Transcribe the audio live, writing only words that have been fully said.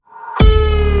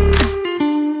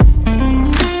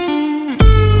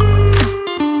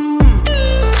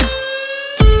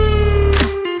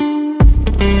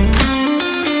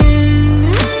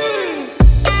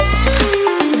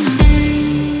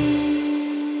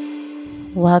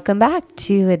Welcome back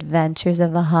to Adventures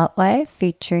of a Hot Wife,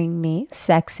 featuring me,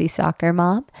 sexy soccer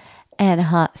mom, and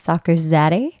hot soccer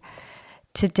zaddy.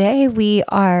 Today we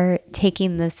are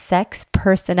taking the sex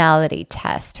personality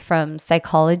test from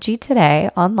Psychology Today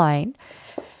online.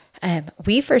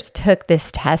 We first took this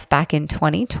test back in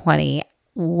 2020.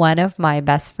 One of my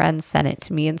best friends sent it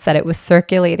to me and said it was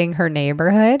circulating her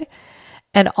neighborhood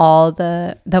and all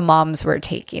the moms were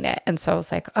taking it. And so I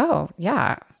was like, oh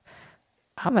yeah,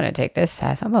 I'm going to take this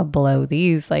test. I'm going to blow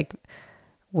these like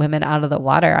women out of the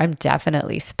water. I'm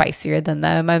definitely spicier than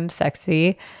them. I'm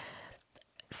sexy.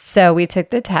 So we took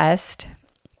the test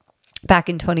back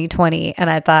in 2020 and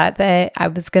I thought that I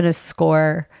was going to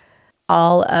score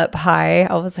all up high.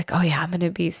 I was like, oh yeah, I'm going to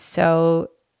be so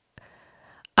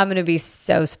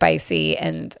spicy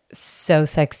and so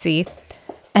sexy.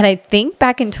 And I think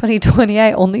back in 2020,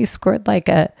 I only scored like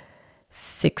a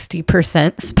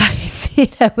 60%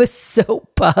 spicy. I was so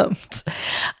bummed.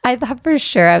 I thought for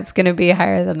sure I was going to be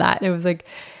higher than that. And it was like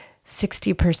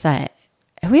 60%.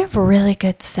 And we have really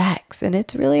good sex and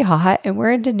it's really hot and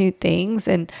we're into new things.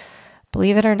 And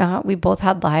believe it or not, we both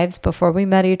had lives before we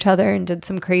met each other and did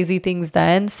some crazy things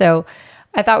then. So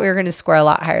I thought we were going to score a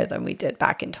lot higher than we did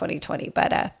back in 2020.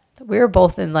 But we were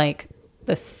both in like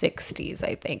the 60s,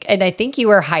 I think. And I think you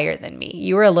were higher than me.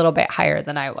 You were a little bit higher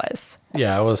than I was.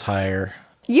 Yeah, I was higher.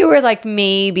 You were like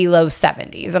maybe low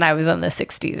 70s and I was in the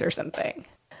 60s or something.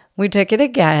 We took it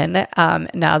again.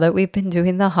 Now that we've been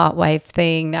doing the hot wife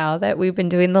thing, now that we've been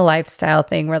doing the lifestyle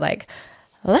thing, we're like,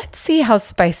 let's see how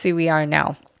spicy we are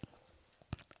now.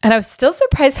 And I was still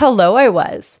surprised how low I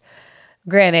was.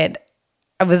 Granted,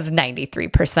 I was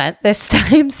 93% this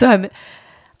time, so I'm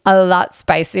a lot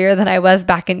spicier than I was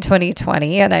back in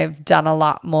 2020, and I've done a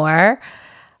lot more.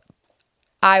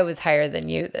 I was higher than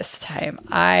you this time.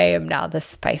 I am now the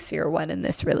spicier one in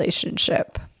this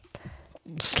relationship.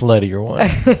 Sluttier one.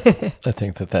 I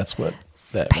think that's what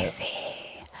that spicy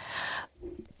meant.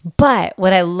 But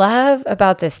what I love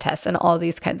about this test and all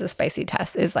these kinds of spicy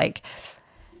tests is like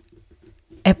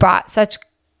it brought such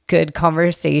good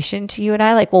conversation to you and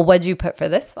I. Like, well, what'd you put for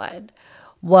this one?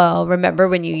 Well, remember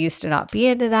when you used to not be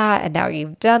into that and now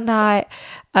you've done that?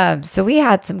 So we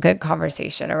had some good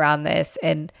conversation around this,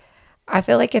 and I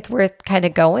feel like it's worth kind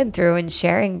of going through and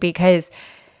sharing because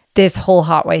this whole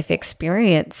hot wife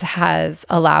experience has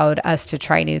allowed us to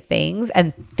try new things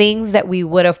and things that we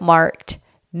would have marked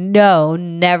no,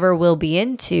 never will be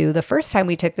into. The first time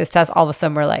we took this test, all of a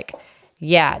sudden we're like,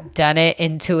 yeah, done it,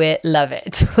 into it, love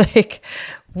it. Like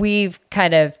we've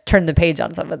kind of turned the page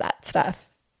on some of that stuff.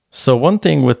 So one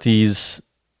thing with these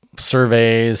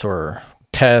surveys or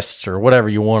tests or whatever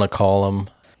you want to call them,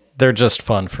 they're just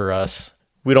fun for us.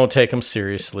 We don't take them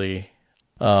seriously.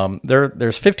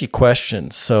 There's 50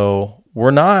 questions. So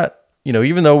we're not,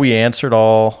 even though we answered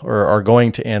all or are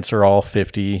going to answer all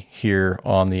 50 here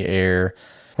on the air,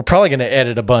 we're probably going to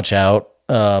edit a bunch out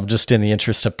just in the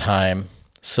interest of time.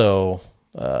 So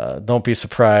don't be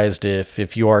surprised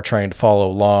if you are trying to follow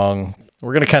along.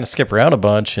 We're going to kind of skip around a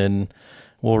bunch and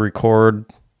we'll record,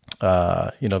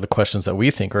 the questions that we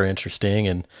think are interesting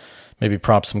and maybe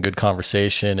prompt some good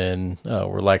conversation. And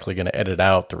we're likely going to edit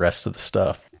out the rest of the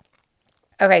stuff.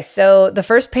 Okay, so the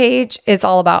first page is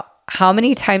all about how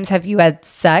many times have you had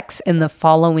sex in the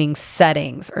following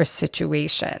settings or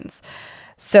situations.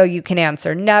 So you can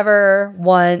answer never,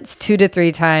 once, 2 to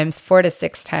 3 times, 4 to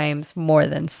 6 times, more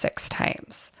than 6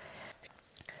 times.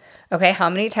 Okay, how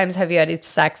many times have you had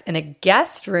sex in a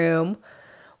guest room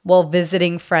while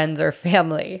visiting friends or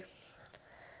family?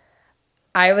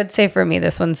 I would say for me,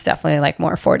 this one's definitely like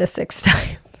more 4 to 6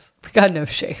 times. We got no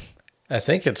shame. I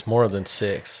think it's more than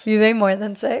 6. You think more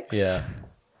than 6? Yeah.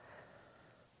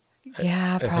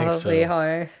 Yeah, I probably. think so.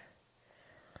 Hard.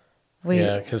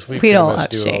 Because we don't much have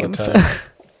do shame. all the time.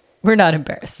 We're not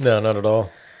embarrassed. No, not at all.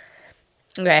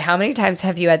 Okay, how many times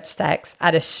have you had sex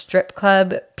at a strip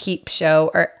club, peep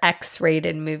show, or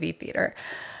X-rated movie theater?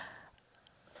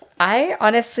 I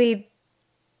honestly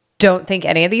don't think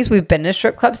any of these. We've been to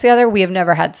strip clubs together. We have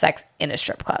never had sex in a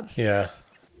strip club. Yeah.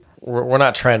 We're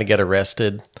not trying to get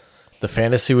arrested. The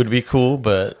fantasy would be cool,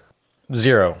 but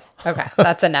 0. Okay,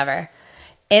 that's a never.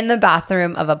 In the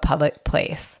bathroom of a public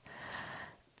place.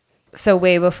 So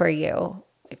way before you,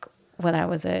 like when I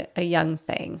was a young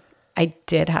thing, I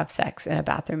did have sex in a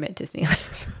bathroom at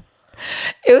Disneyland.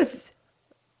 It was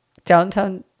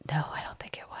downtown. No, I don't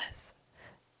think it was.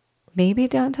 Maybe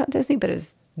downtown Disney, but it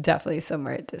was definitely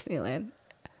somewhere at Disneyland.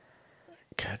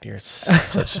 God, you're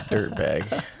such a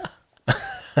dirtbag.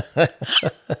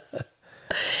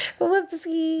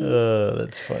 Whoopsie. Oh,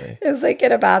 that's funny. It was like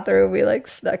in a bathroom. We like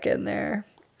snuck in there.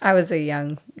 I was a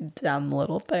young, dumb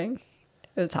little thing.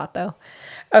 It was hot though.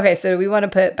 Okay, so we want to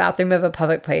put bathroom of a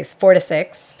public place 4 to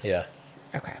 6. Yeah.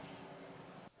 Okay.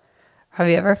 Have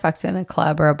you ever fucked in a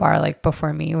club or a bar like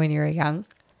before me when you were young?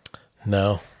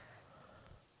 No.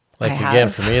 Like, I again,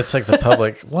 have. for me, it's like the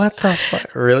public. What the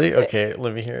fuck? Really? Okay,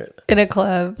 let me hear it. In a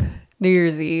club, New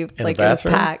Year's Eve. In a Like it was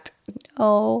bathroom? packed.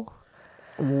 Oh.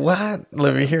 What?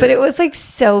 Let me hear But it. it was like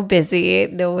so busy.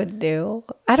 No one knew.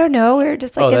 I don't know. We were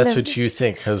just like Oh, in that's the, what you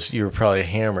think because you were probably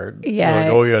hammered. You're Yeah. like,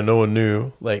 oh, yeah, no one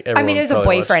knew. Like, I everyone mean, it was a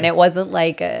probably boyfriend. watched It wasn't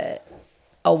like a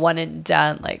one and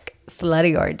done, like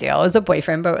slutty ordeal. It was a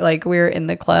boyfriend, but like we were in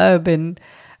the club and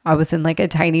I was in like a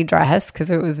tiny dress because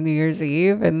it was New Year's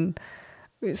Eve and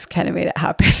we just kind of made it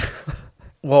happen.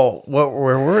 Well, where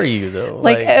were you, though?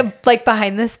 like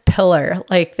behind this pillar,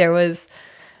 like there was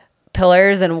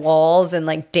pillars and walls and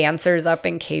like dancers up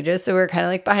in cages. So we were kind of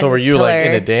like behind so were this you like in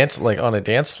pillar. a dance, like on a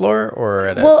dance floor or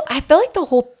at a... Well, I feel like the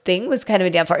whole thing was kind of a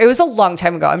dance floor. It was a long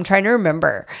time ago. I'm trying to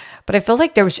remember, but I feel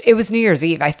like it was New Year's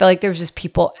Eve. I feel like there was just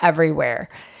people everywhere.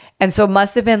 And so it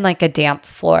must have been like a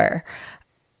dance floor,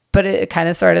 but it kind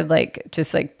of started like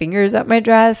just like fingers up my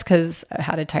dress because I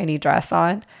had a tiny dress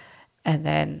on. And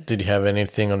then, Did you have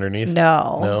anything underneath?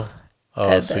 no. No? Oh,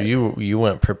 And so then- you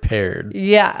went prepared.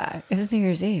 Yeah, it was New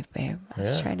Year's Eve, babe. I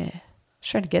was trying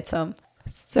to get some.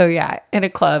 So yeah, in a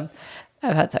club.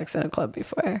 I've had sex in a club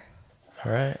before.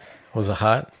 All right. Was it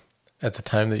hot at the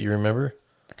time that you remember?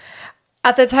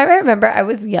 At the time I remember I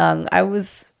was young. I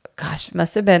was, gosh,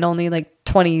 must have been only like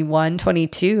 21,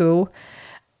 22.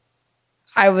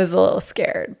 I was a little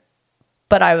scared,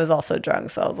 but I was also drunk.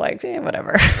 So I was like, damn,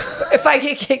 whatever. If I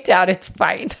get kicked out, it's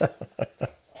fine.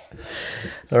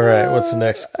 All right. What's the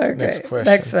next Okay, next question?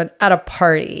 next one. At a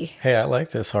party. Hey, I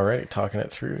like this already, talking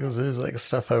it through, because there's like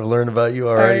stuff I've learned about you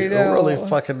already. know. We're only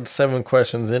fucking 7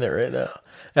 questions in it right now.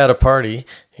 At a party.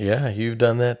 Yeah, you've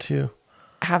done that too.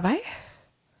 Have I?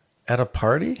 At a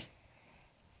party?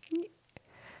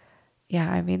 Yeah,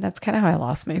 I mean, that's kind of how I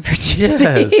lost my virginity.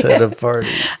 Yes, at a party.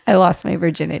 I lost my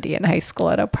virginity in high school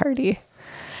at a party.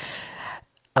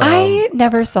 I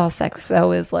never saw sex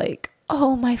though as like,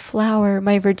 oh, my flower,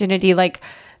 my virginity. Like,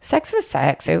 sex was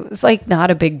sex. It was like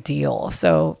not a big deal.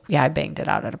 So yeah, I banged it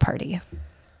out at a party.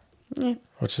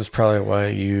 Which is probably why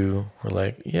you were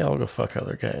like, yeah, I'll go fuck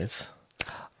other guys.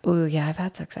 Ooh, yeah, I've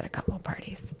had sex at a couple of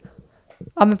parties.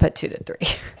 I'm gonna put 2 to 3.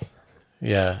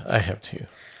 Yeah, I have too.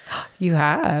 You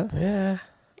have? Yeah.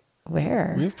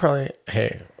 Where? We've probably,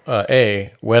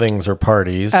 weddings or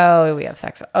parties. Oh, we have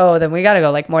sex. Oh, then we got to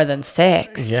go like more than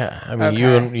 6. Yeah, I mean, Okay.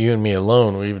 you and me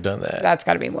alone, we've done that. That's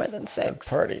got to be more than 6.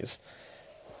 Parties.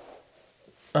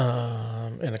 In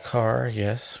a car,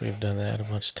 yes, we've done that a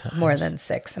bunch of times. More than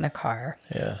 6 in a car.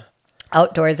 Yeah.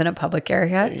 Outdoors in a public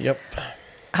area. Yep.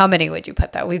 How many would you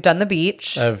put that? We've done the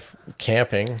beach, I've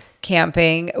camping.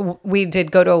 camping. We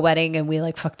did go to a wedding and we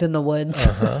like fucked in the woods.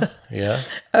 Yeah.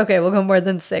 Okay, we'll go more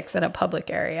than 6 in a public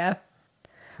area.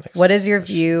 What is your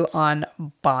view on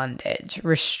bondage?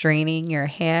 Restraining your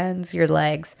hands, your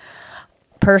legs.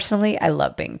 Personally, I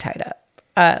love being tied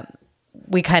up.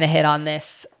 We kind of hit on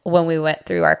this when we went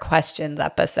through our questions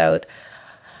episode.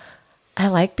 I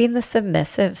like being the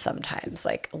submissive sometimes.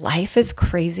 Like, life is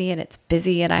crazy and it's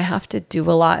busy and I have to do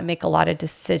a lot and make a lot of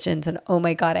decisions. And oh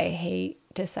my God, I hate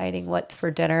deciding what's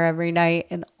for dinner every night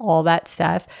and all that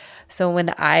stuff. So when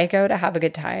I go to have a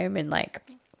good time and like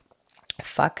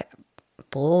fuck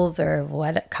bulls or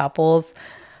what couples,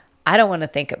 I don't want to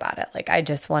think about it. Like, I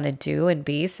just want to do and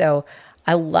be. So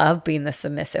I love being the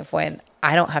submissive when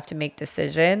I don't have to make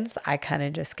decisions. I kind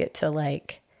of just get to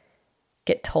like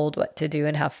get told what to do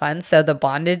and have fun. So the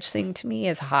bondage thing to me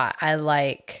is hot. I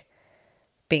like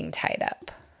being tied up.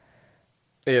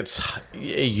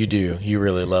 You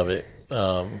really love it.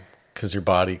 Because your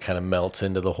body kind of melts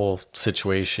into the whole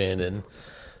situation and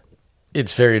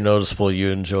it's very noticeable. You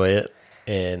enjoy it.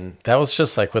 And that was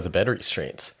just like with the bed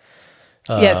restraints.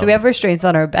 Yeah, so we have restraints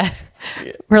on our bed.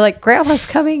 We're like, grandma's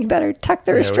coming. You better tuck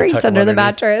the we restraints tuck 'em under the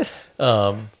underneath.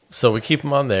 mattress. So we keep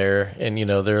them on there, and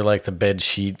they're like the bed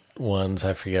sheet ones.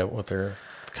 I forget what their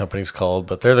company's called,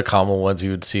 but they're the common ones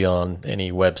you would see on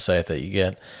any website that you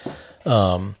get.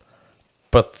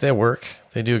 But they work;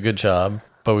 they do a good job.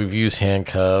 But we've used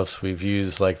handcuffs, we've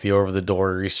used like the over the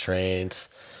door restraints.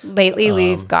 Lately,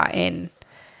 we've gotten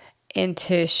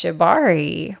into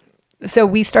shibari. So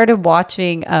we started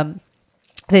watching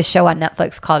this show on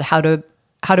Netflix called How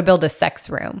to Build a Sex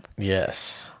Room.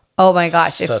 Yes, Oh my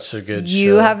gosh. Such a good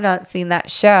you show. have not seen that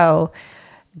show,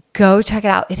 go check it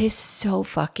out. It is so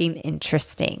fucking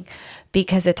interesting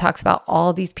because it talks about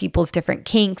all these people's different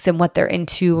kinks and what they're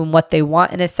into and what they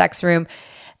want in a sex room.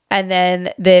 And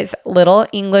then this little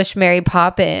English Mary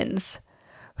Poppins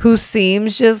who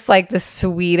seems just like the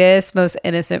sweetest, most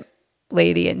innocent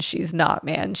lady, and she's not,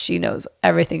 man. She knows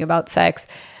everything about sex.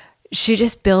 She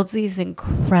just builds these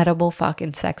incredible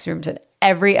fucking sex rooms, and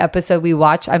every episode we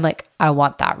watch, I'm like, I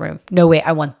want that room. No way,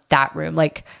 I want that room.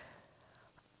 Like,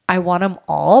 I want them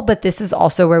all, but this is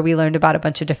also where we learned about a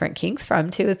bunch of different kinks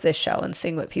from too, is this show and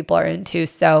seeing what people are into.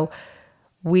 So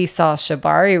we saw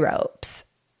shibari ropes,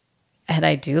 and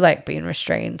I do like being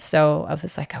restrained. So I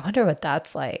was like, I wonder what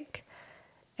that's like.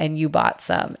 And you bought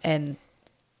some, and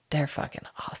they're fucking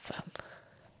awesome.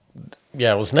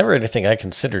 Yeah, it was never anything I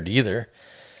considered either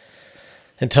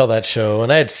until that show.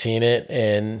 And I had seen it,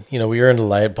 and, you know, we were into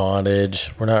light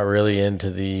bondage. We're not really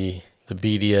into the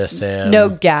BDSM. No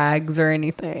gags or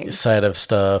anything. Side of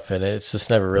stuff, and it's just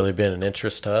never really been an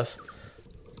interest to us.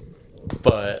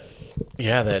 But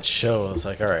yeah, that show, I was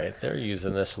like, all right, they're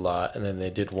using this a lot. And then they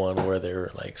did one where they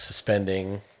were like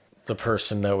suspending the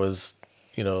person that was,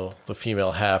 you know, the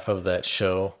female half of that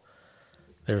show.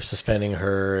 They were suspending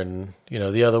her, and, you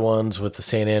know, the other ones with the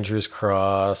St. Andrew's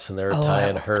cross, and they were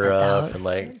tying her up and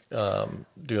like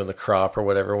doing the crop or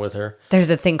whatever with her. There's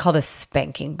a thing called a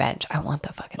spanking bench. I want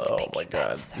the fucking spanking bench. Oh my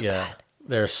God. So yeah. bad.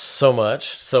 There's so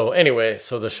much. So anyway,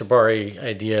 so the shibari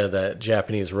idea, that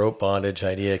Japanese rope bondage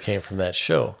idea, came from that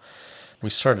show.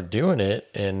 We started doing it,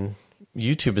 and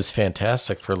YouTube is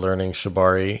fantastic for learning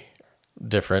shibari,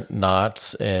 different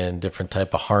knots and different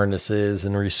type of harnesses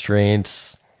and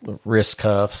restraints, wrist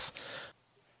cuffs.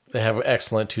 They have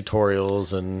excellent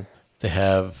tutorials, and they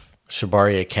have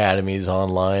shibari academies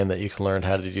online that you can learn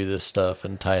how to do this stuff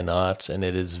and tie knots, and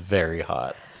it is very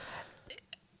hot.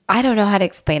 I don't know how to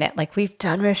explain it. Like, we've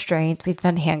done restraints, we've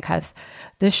done handcuffs.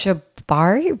 The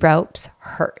shibari ropes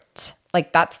hurt.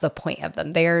 Like, that's the point of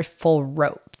them. They're full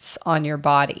ropes on your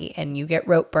body, and you get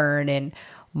rope burn and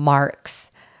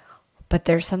marks. But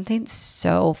there's something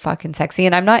so fucking sexy.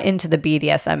 And I'm not into the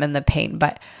BDSM and the pain,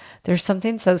 but there's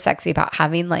something so sexy about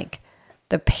having like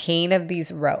the pain of these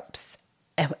ropes.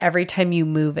 And every time you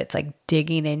move, it's like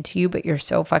digging into you, but you're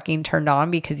so fucking turned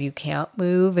on because you can't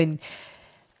move. And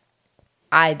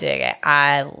I dig it.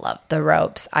 I love the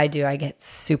ropes. I do. I get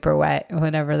super wet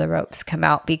whenever the ropes come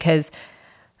out because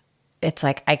it's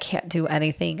like I can't do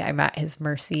anything. I'm at his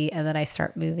mercy, and then I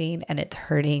start moving and it's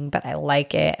hurting, but I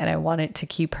like it and I want it to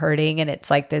keep hurting. And it's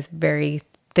like this very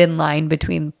thin line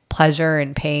between pleasure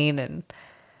and pain. And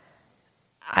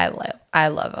I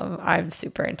love them. I'm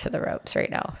super into the ropes right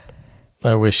now.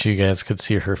 I wish you guys could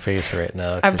see her face right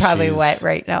now. I'm probably wet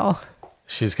right now.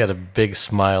 She's got a big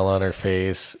smile on her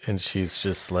face, and she's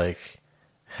just like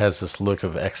has this look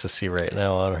of ecstasy right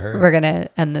now on her. We're going to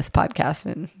end this podcast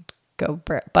and go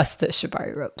bust the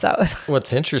shibari ropes out.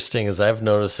 What's interesting is I've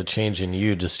noticed a change in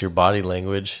you, just your body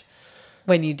language.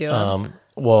 When you do them.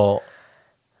 Well,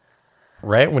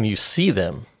 right when you see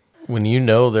them, when you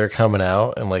know they're coming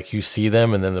out and like you see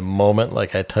them, and then the moment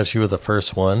like I touch you with the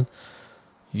first one,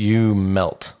 you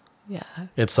melt. Yeah.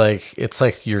 It's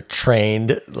like you're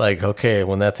trained, like, okay,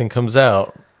 when that thing comes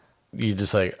out, you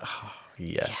just like, oh,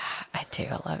 yes. Yeah, I do.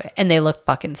 I love it. And they look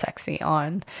fucking sexy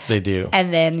on. They do.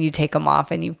 And then you take them off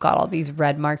and you've got all these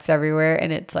red marks everywhere,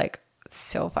 and it's like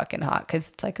so fucking hot because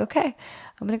it's like, okay,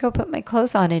 I'm going to go put my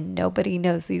clothes on and nobody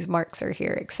knows these marks are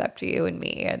here except you and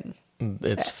me. And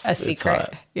it's a secret. It's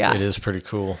hot. Yeah. It is pretty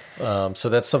cool. So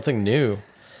that's something new.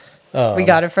 We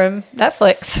got it from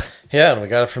Netflix. Yeah, and we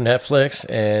got it from Netflix,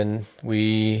 and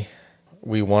we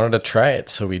wanted to try it,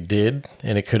 so we did.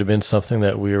 And it could have been something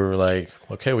that we were like,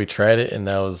 okay, we tried it, and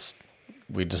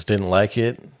we just didn't like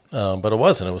it. But it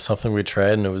wasn't. It was something we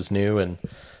tried, and it was new, and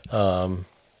it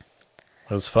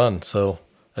was fun. So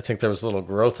I think there was a little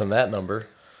growth in that number.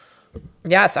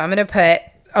 Yeah, so I'm going to put,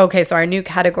 okay, so our new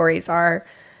categories are,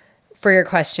 for your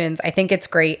questions, I think it's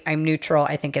great. I'm neutral.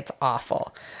 I think it's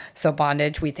awful. So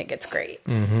bondage, we think it's great.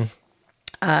 Mm-hmm.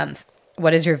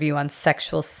 What is your view on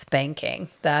sexual spanking?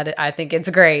 That I think it's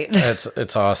great.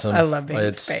 It's awesome. I love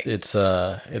being spanked.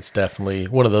 It's definitely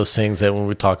one of those things that when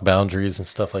we talk boundaries and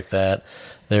stuff like that,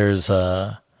 it's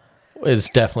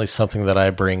definitely something that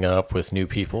I bring up with new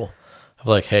people. I'm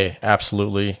like, hey,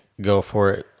 absolutely go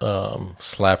for it.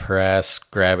 Slap her ass,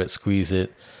 grab it, squeeze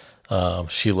it.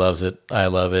 She loves it. I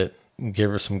love it.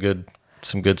 Give her some good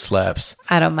slaps.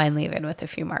 I don't mind leaving with a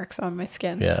few marks on my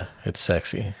skin. Yeah, it's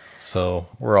sexy. So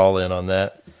we're all in on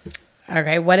that.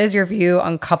 Okay, what is your view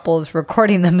on couples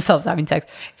recording themselves having sex?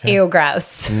 Okay. Ew,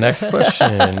 gross. Next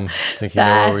question. I think you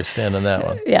know where we stand on that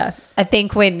one. Yeah, I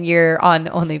think when you're on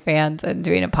OnlyFans and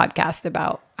doing a podcast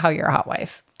about how you're a hot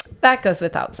wife, that goes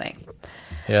without saying.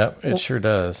 Yeah, it sure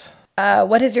does.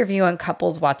 What is your view on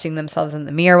couples watching themselves in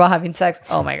the mirror while having sex?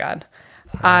 Oh my God.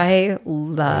 I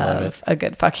love a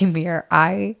good fucking mirror.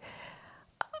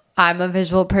 I'm a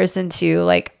visual person too.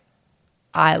 Like,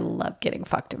 I love getting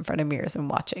fucked in front of mirrors and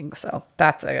watching. So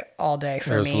that's all day for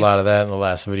me. There was a lot of that in the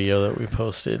last video that we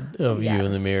posted of you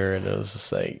in the Yes. mirror, and it was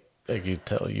just like you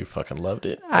tell you fucking loved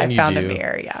it. I And you found a do.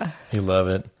 mirror, yeah. You love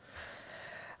it,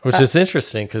 which is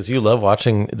interesting because you love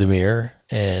watching the mirror,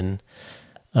 and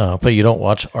but you don't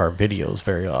watch our videos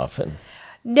very often.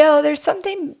 No, there's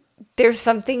something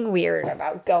weird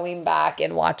about going back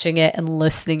and watching it and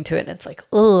listening to it. And it's like,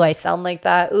 ooh, I sound like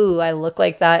that. Ooh, I look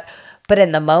like that. But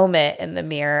in the moment in the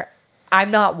mirror,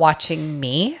 I'm not watching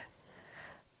me.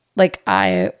 Like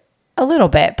a little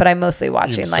bit, but I'm mostly You're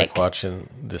watching just, like watching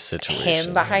the situation.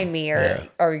 him behind me Yeah.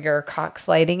 or your cock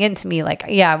sliding into me. Like,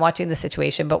 yeah, I'm watching the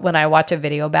situation. But when I watch a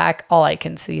video back, all I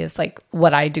can see is like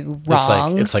what I do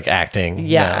wrong. It's like acting.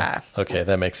 Yeah. now. Okay,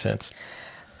 that makes sense.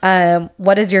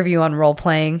 What is your view on role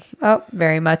playing? Oh,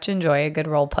 very much enjoy a good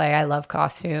role play. I love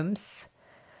costumes.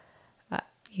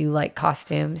 You like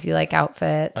costumes. You like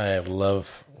outfits. I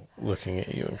love looking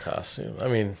at you in costume. I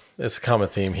mean, it's a common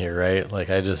theme here, right? Like,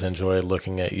 I just enjoy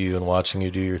looking at you and watching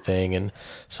you do your thing. And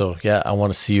so, yeah, I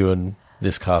want to see you in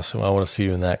this costume. I want to see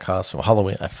you in that costume.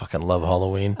 Halloween. I fucking love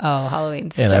Halloween. Oh,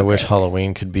 Halloween's And so I wish good.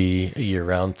 Halloween could be a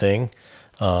year-round thing.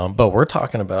 But we're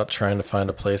talking about trying to find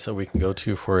a place that we can go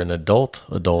to for an adult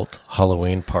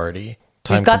Halloween party.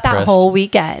 We've got that compressed. whole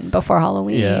weekend before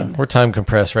Halloween. Yeah, we're time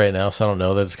compressed right now, so I don't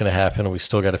know that it's going to happen. We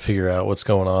still got to figure out what's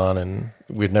going on, and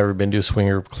we've never been to a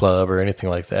swinger club or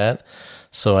anything like that.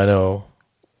 So I know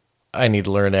I need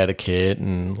to learn etiquette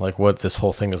and like what this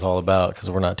whole thing is all about because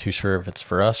we're not too sure if it's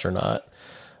for us or not.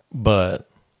 But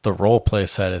the role play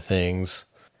side of things,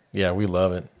 yeah, we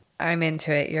love it. I'm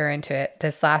into it. You're into it.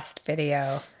 This last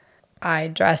video, I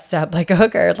dressed up like a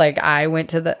hooker. Like I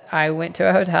went to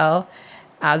a hotel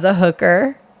as a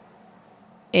hooker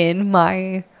in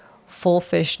my full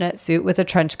fishnet suit with a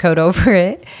trench coat over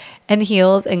it and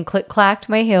heels, and click-clacked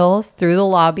my heels through the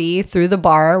lobby, through the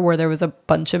bar where there was a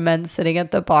bunch of men sitting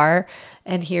at the bar.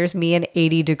 And here's me in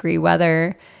 80-degree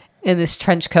weather in this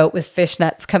trench coat with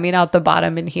fishnets coming out the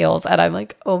bottom and heels. And I'm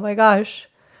like, oh my gosh,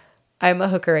 I'm a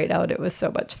hooker right now. And it was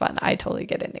so much fun. I totally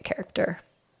get into character.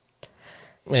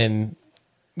 And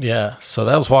yeah, so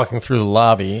that was walking through the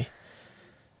lobby.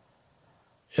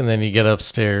 And then you get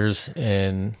upstairs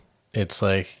and it's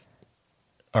like,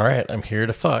 all right, I'm here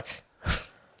to fuck.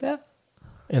 Yeah.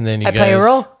 And then I play a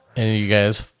role. And you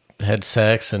guys had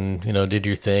sex and, did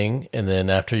your thing. And then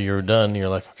after you were done, you're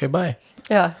like, okay, bye.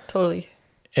 Yeah, totally.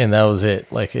 And that was it.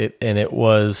 And it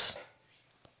was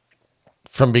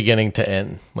from beginning to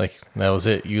end. Like, that was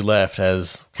it. You left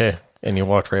as, okay. And you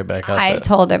walked right back out. I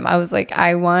told him, I was like,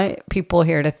 I want people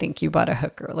here to think you bought a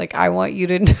hooker. Like, I want you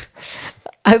to,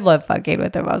 I love fucking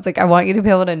with him. I was like, I want you to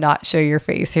be able to not show your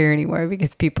face here anymore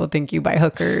because people think you buy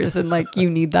hookers and like,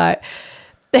 you need that.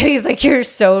 And he's like, you're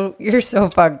so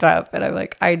fucked up. And I'm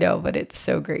like, I know, but it's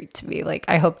so great to me. Like,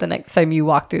 I hope the next time you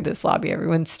walk through this lobby,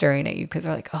 everyone's staring at you because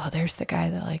they're like, oh, there's the guy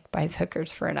that like buys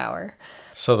hookers for an hour.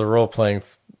 So the role playing,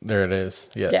 there it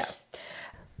is. Yes. Yeah.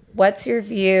 What's your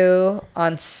view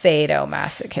on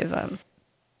sadomasochism?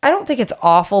 I don't think it's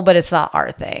awful, but it's not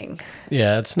our thing.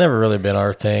 Yeah, it's never really been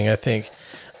our thing. I think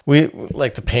we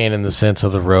like the pain in the sense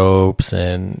of the ropes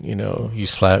and, you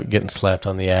getting slapped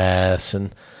on the ass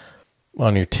and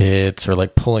on your tits or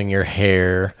like pulling your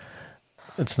hair.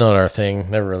 It's not our thing.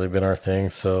 Never really been our thing.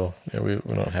 So yeah, we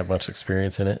don't have much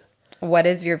experience in it. What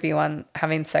is your view on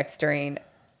having sex during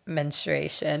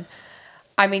menstruation?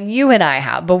 I mean, you and I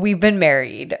have, but we've been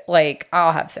married. Like,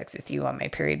 I'll have sex with you on my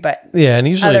period, but Yeah, and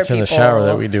usually other it's in the people- shower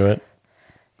that we do it.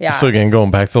 yeah. So again,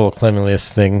 going back to the whole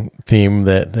cleanliness theme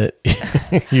that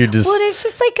you just Well, it's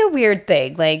just like a weird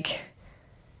thing. Like,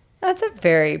 that's a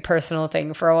very personal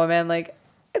thing for a woman. Like,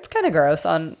 it's kind of gross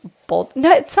on both.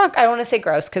 No, it's not. I don't want to say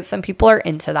gross because some people are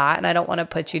into that, and I don't want to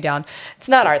put you down. It's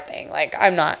not our thing. Like,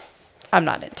 I'm not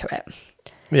into it.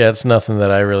 Yeah, it's nothing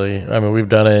that I mean, we've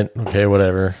done it. Okay,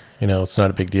 whatever. It's not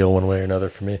a big deal one way or another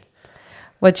for me.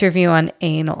 What's your view on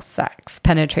anal sex?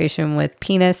 Penetration with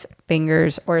penis,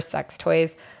 fingers, or sex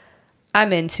toys?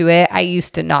 I'm into it. I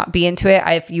used to not be into it.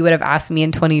 If you would have asked me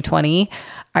in 2020,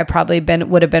 I probably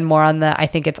would have been more on the, I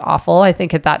think it's awful. I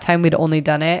think at that time we'd only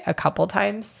done it a couple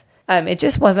times. It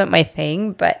just wasn't my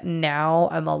thing, but now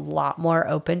I'm a lot more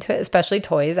open to it, especially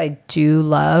toys. I do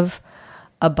love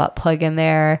a butt plug in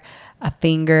there, a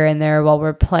finger in there while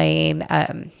we're playing.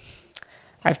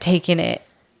 I've taken it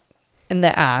in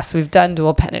the ass. We've done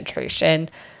dual penetration.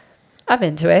 I'm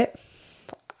into it.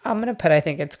 I'm going to put, I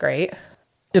think it's great.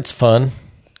 It's fun.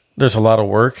 There's a lot of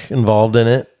work involved in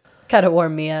it. Gotta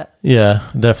warm me up. Yeah,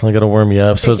 definitely got to warm you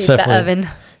up. So it's Preheat the definitely oven.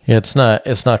 Yeah,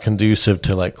 it's not conducive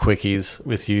to like quickies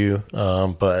with you.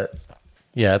 But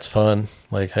yeah, it's fun.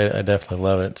 Like I definitely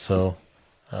love it. So,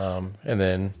 and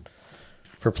then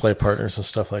for play partners and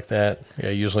stuff like that, yeah,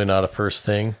 usually not a first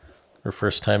thing or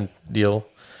first time deal,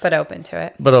 But open to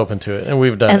it. but open to it. And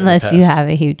we've done Unless it in you the past. have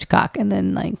a huge cock and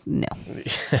then like, no.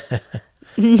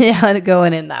 Not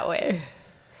going in that way.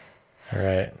 All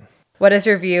right. What is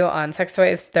your view on sex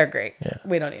toys? They're great. Yeah.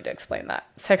 We don't need to explain that.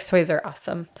 Sex toys are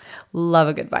awesome. Love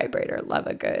a good vibrator. Love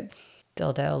a good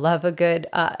dildo. Love a good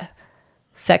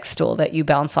sex stool that you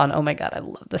bounce on. Oh my God, I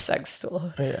love the sex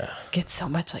stool. Yeah. Get so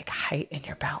much like height in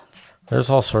your bounce. There's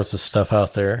all sorts of stuff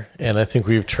out there, and I think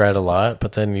we've tried a lot,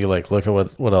 but then you like look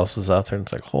at what else is out there and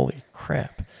it's like, holy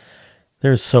crap.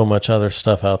 There's so much other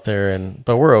stuff out there,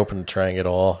 but we're open to trying it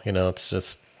all. You know, it's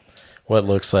just what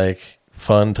looks like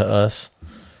fun to us.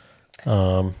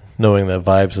 Knowing that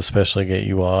vibes especially get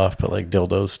you off, but like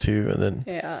dildos too. And then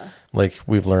Yeah. like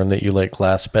we've learned that you like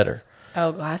glass better.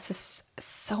 Oh, glass is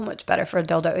so much better for a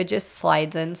dildo. It just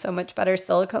slides in so much better.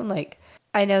 Silicone, like,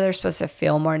 I know they're supposed to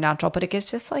feel more natural, but it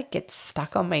gets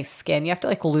stuck on my skin. You have to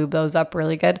like lube those up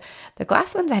really good. The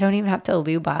glass ones, I don't even have to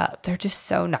lube up. They're just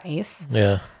so nice.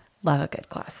 Yeah. Love a good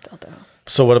glass dildo.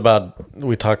 So what about,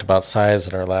 we talked about size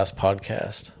in our last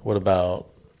podcast. What about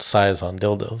size on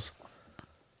dildos?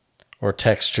 Or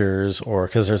textures, or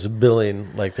because there's a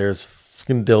billion, like there's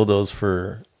fucking dildos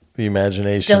for the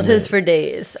imagination. Dildos for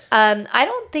days. I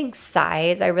don't think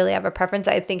size. I really have a preference.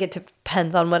 I think it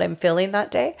depends on what I'm feeling that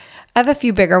day. I have a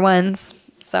few bigger ones,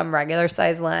 some regular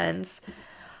size ones.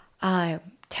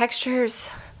 Textures.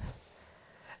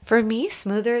 For me,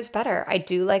 smoother is better. I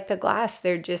do like the glass.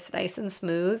 They're just nice and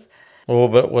smooth. Well,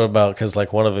 but what about, because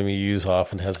like one of them you use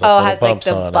often has like little bumps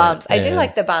like the on bumps. it. I do Yeah.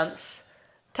 like the bumps.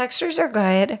 Textures are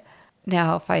good.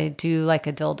 Now, if I do like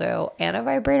a dildo and a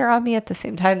vibrator on me at the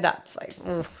same time, that's like,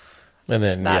 oof. And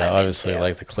then, That yeah, I'm obviously into.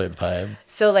 like the clit vibe.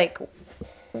 So like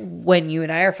when you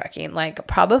and I are fucking, like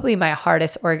probably my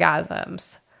hardest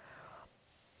orgasms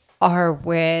are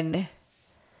when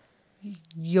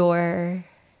you're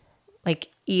like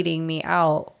eating me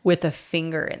out with a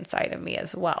finger inside of me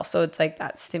as well. So it's like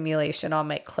that stimulation on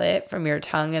my clit from your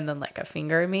tongue and then like a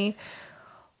finger in me.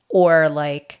 Or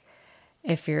like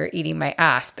if you're eating my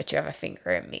ass but you have a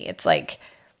finger in me. It's like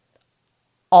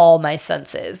all my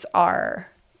senses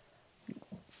are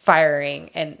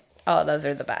firing and oh, those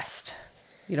are the best.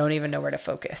 You don't even know where to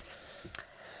focus.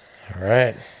 All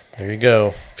right. There you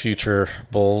go. Future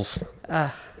bulls.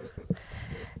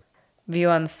 View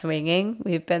on swinging.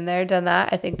 We've been there, done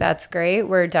that. I think that's great.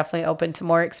 We're definitely open to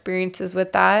more experiences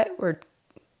with that.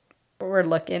 We're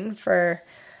looking for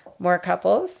more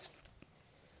couples.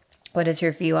 What is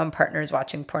your view on partners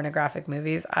watching pornographic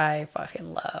movies? I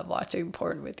fucking love watching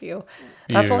porn with you.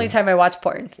 That's the only time I watch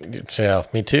porn. Yeah,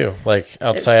 me too. Like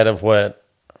outside of what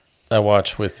I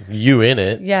watch with you in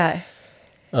it. Yeah.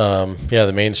 Yeah,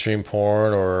 the mainstream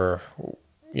porn or,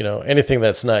 you know, anything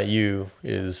that's not you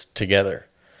is together.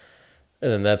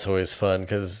 And then that's always fun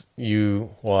because you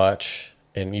watch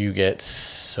and you get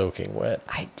soaking wet.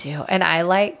 I do. And I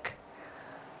like,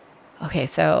 okay,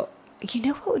 so you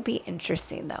know what would be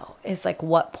interesting though is like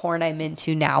what porn I'm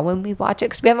into now when we watch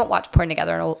it, because we haven't watched porn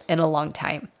together in a long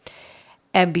time.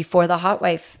 And before the hot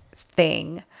wife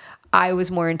thing, I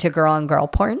was more into girl on girl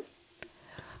porn.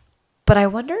 But I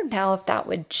wonder now if that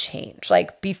would change.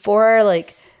 Like before,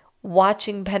 like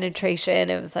watching penetration,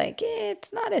 it was like,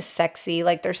 it's not as sexy.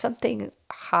 Like there's something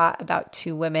hot about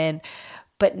two women.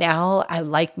 But now I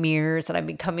like mirrors and I'm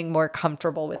becoming more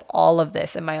comfortable with all of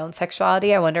this in my own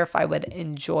sexuality. I wonder if I would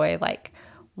enjoy like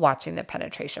watching the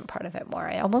penetration part of it more.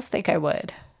 I almost think I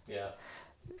would. Yeah.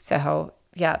 So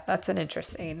yeah, that's an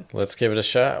interesting. Let's give it a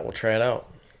shot. We'll try it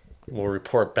out. We'll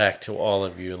report back to all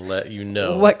of you and let you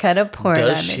know. What kind of porn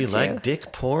Does I'm she into. like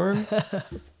dick porn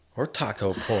or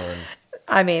taco porn?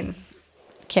 I mean,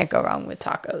 can't go wrong with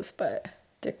tacos, but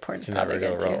dick porn's You probably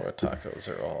never go good wrong too. with tacos.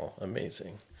 They're all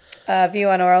amazing. View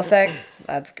on oral sex.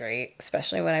 That's great,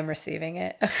 especially when I'm receiving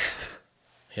it.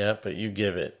 Yeah, but you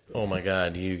give it. Oh my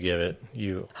God, you give it.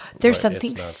 There's but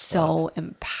something it's so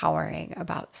empowering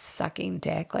about sucking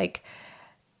dick. Like,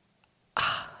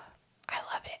 I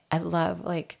love it. I love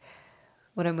like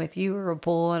when I'm with you or a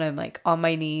bull and I'm like on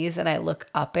my knees and I look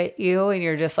up at you and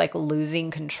you're just like losing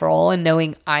control and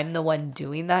knowing I'm the one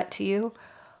doing that to you.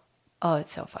 Oh,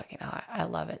 it's so fucking hot. I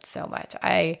love it so much.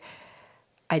 I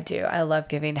do. I love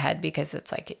giving head because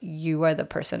it's like you are the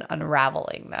person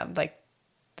unraveling them. Like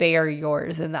they are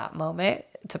yours in that moment.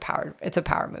 It's a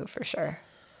power move for sure.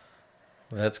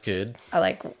 That's good. I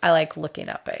like looking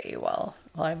up at you while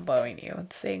I'm blowing you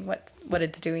and seeing what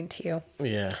it's doing to you.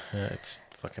 Yeah, it's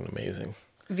fucking amazing.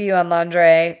 View on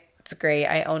lingerie. It's great.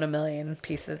 I own 1 million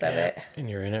pieces of it. And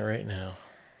you're in it right now.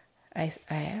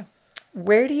 I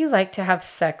Where do you like to have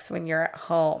sex when you're at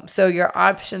home? So your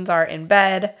options are in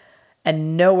bed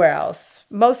and nowhere else.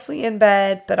 Mostly in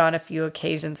bed, but on a few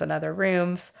occasions in other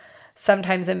rooms.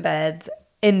 Sometimes in bed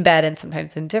and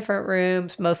sometimes in different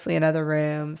rooms, mostly in other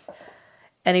rooms.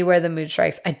 Anywhere the mood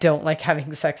strikes. I don't like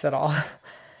having sex at all.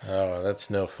 Oh,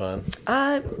 that's no fun.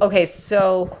 Okay,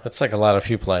 so That's like a lot of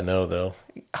people I know, though.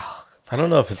 I don't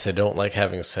know if it's they don't like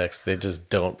having sex. They just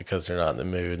don't because they're not in the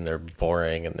mood and they're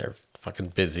boring and they're fucking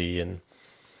busy. And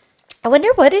I wonder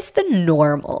what is the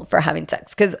normal for having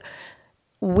sex? Because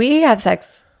we have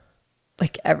sex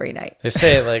like every night. they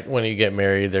say, like, when you get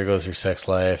married, there goes your sex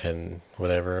life and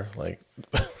whatever. Like,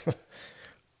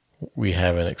 we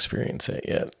haven't experienced it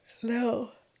yet.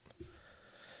 No.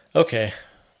 Okay.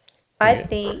 I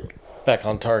think, Back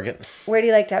on target. where do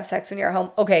you like to have sex when you're at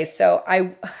home? Okay, so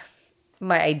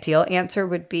my ideal answer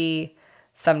would be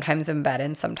sometimes in bed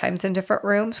and sometimes in different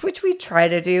rooms, which we try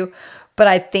to do. But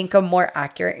I think a more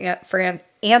accurate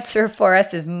answer for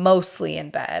us is mostly in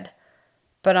bed,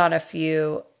 but on a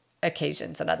few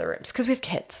occasions in other rooms because we have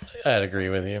kids. I'd agree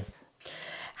with you.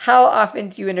 How often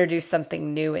do you introduce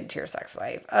something new into your sex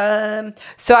life?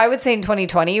 So I would say in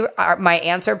 2020, my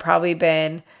answer probably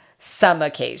been some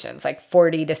occasions, like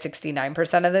 40 to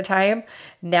 69% of the time.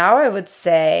 Now I would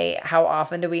say, how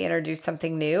often do we introduce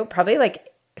something new? Probably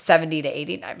like 70 to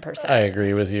 89%. I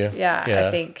agree with you. Yeah, I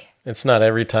think. It's not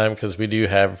every time because we do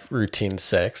have routine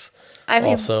sex. I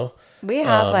mean, also. We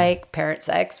have like parent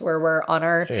sex where we're on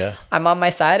our, Yeah. I'm on my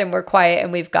side and we're quiet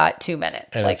and we've got 2 minutes.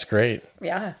 And like, it's great.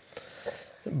 yeah.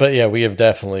 But yeah, we have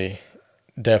definitely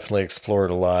explored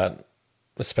a lot,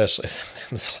 especially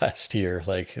this last year.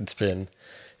 Like it's been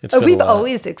We've a lot.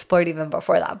 always explored even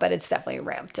before that, but it's definitely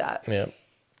ramped up. Yeah.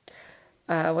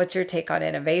 What's your take on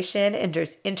innovation?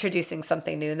 Introducing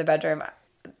something new in the bedroom.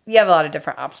 You have a lot of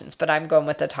different options, but I'm going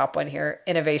with the top one here.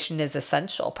 Innovation is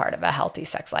essential part of a healthy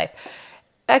sex life.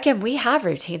 Again, we have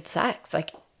routine sex.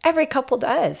 Like every couple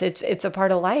does. It's a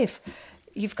part of life.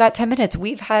 You've got 10 minutes.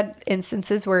 We've had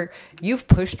instances where you've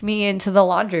pushed me into the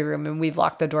laundry room and we've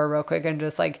locked the door real quick and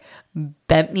just like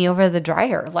bent me over the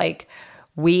dryer. Like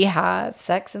we have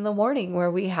sex in the morning where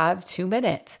we have 2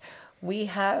 minutes.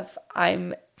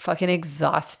 I'm fucking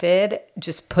exhausted.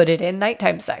 Just put it in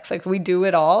nighttime sex. Like we do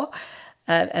it all.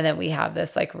 And then we have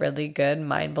this like really good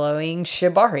mind-blowing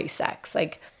shibari sex.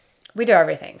 Like we do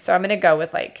everything. So I'm going to go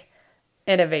with like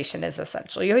innovation is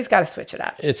essential. You always got to switch it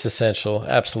up. It's essential.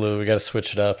 Absolutely. We got to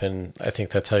switch it up. And I think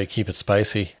that's how you keep it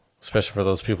spicy, especially for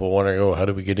those people wondering, oh, how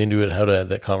do we get into it? How to have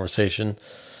that conversation?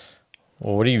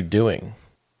 Well, what are you doing?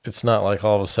 It's not like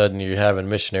all of a sudden you're having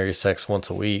missionary sex once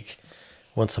a week,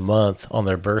 once a month on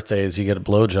their birthdays, you get a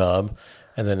blowjob.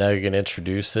 And then now you're going to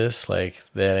introduce this? Like,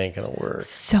 that ain't going to work.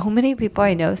 So many people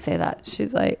I know say that.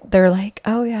 They're like,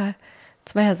 oh yeah,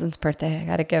 it's my husband's birthday. I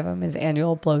got to give him his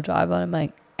annual blowjob. And I'm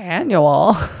like,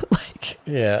 annual? Like,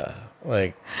 Yeah.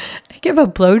 Like, I give a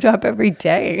blowjob every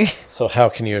day. so how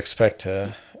can you expect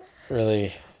to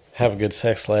really have a good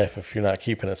sex life if you're not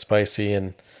keeping it spicy?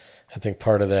 And I think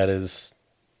part of that is,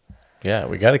 yeah,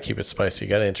 we got to keep it spicy. You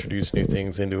got to introduce new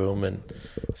things into them and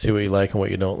see what you like and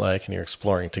what you don't like, and you're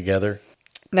exploring together.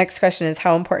 Next question is,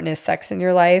 how important is sex in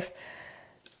your life?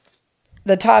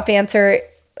 The top answer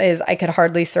is I could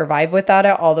hardly survive without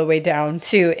it, all the way down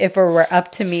to if it were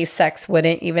up to me, sex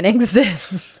wouldn't even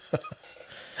exist.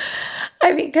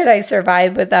 I mean, could I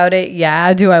survive without it?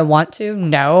 Yeah. Do I want to?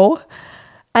 No.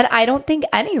 And I don't think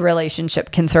any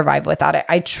relationship can survive without it.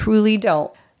 I truly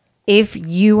don't. If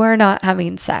you are not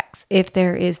having sex, if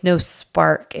there is no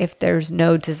spark, if there's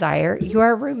no desire, you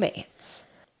are roommates.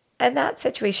 And that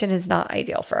situation is not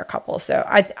ideal for a couple. So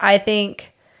I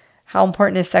think, how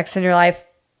important is sex in your life?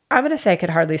 I'm going to say I could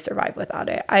hardly survive without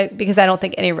it. Because I don't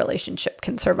think any relationship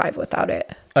can survive without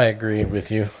it. I agree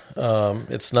with you.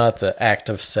 It's not the act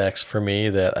of sex for me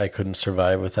that I couldn't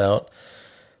survive without,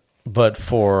 but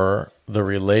for the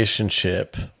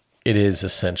relationship, it is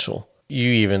essential.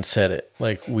 You even said it.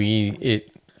 Like a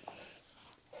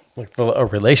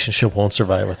relationship won't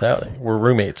survive without it. We're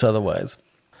roommates otherwise.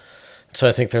 So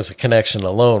I think there's a connection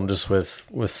alone just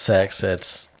with sex.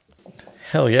 That's,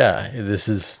 hell yeah, this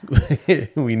is,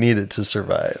 we need it to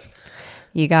survive.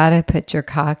 You got to put your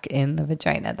cock in the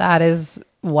vagina. That is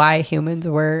why humans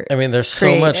were There's created.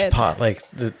 so much like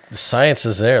the science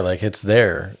is there. Like it's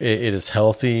there. It is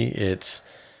healthy. It's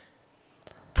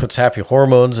puts happy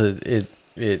hormones. It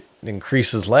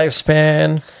increases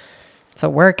lifespan. It's a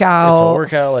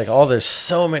workout. Like there's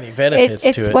so many benefits to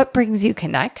it. It's what brings you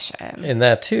connection. And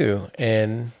that too.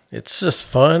 And it's just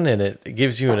fun and it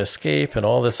gives you an escape and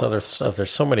all this other stuff.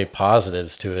 There's so many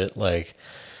positives to it. Like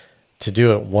to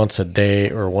do it once a day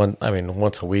or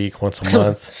once a week, once a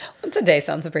month. Once a day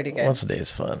sounds pretty good. Once a day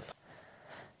is fun.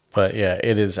 But yeah,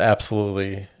 it is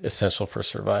absolutely essential for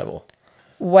survival.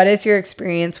 What is your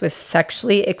experience with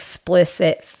sexually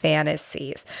explicit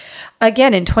fantasies?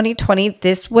 Again, in 2020,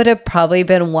 this would have probably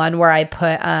been one where I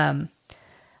put,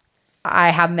 I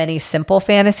have many simple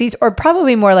fantasies, or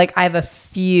probably more like I have a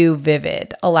few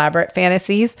vivid, elaborate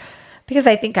fantasies, because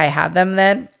I think I had them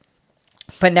then.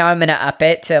 But now I'm going to up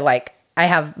it to like, I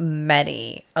have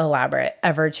many elaborate,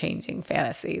 ever-changing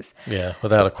fantasies. Yeah,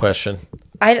 without a question.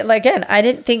 I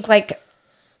didn't think like,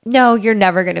 no, you're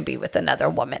never going to be with another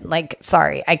woman. Like,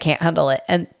 sorry, I can't handle it.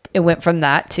 And it went from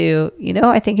that to,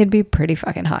 I think it'd be pretty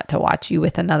fucking hot to watch you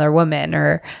with another woman.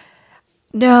 Or,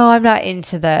 no, I'm not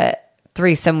into the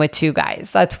threesome with two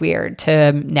guys. That's weird.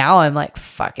 To now I'm like,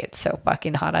 fuck, it's so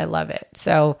fucking hot. I love it.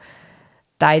 So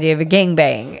the idea of a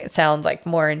gangbang, it sounds like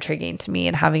more intriguing to me,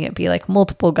 and having it be like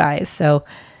multiple guys. So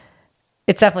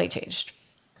it's definitely changed.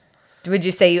 Would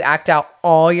you say you act out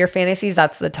all your fantasies?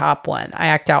 That's the top one. I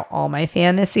act out all my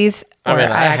fantasies, or I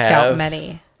act out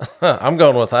many. I'm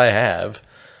going with I have,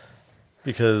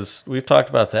 because we've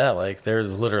talked about that. Like,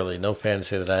 there's literally no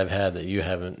fantasy that I've had that you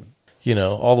haven't,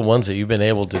 all the ones that you've been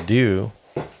able to do,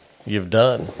 you've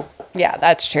done. Yeah,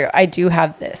 that's true. I do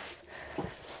have this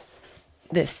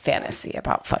fantasy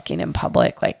about fucking in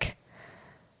public. Like,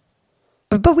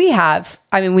 but we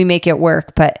make it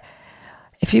work, but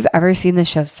if you've ever seen the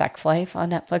show Sex Life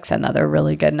on Netflix, another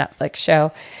really good Netflix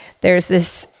show, there's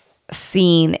this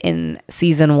scene in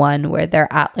season 1 where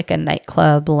they're at like a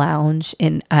nightclub lounge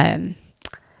and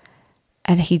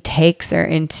he takes her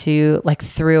into like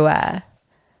through a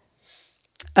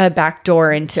back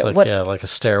door into like, like a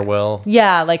stairwell.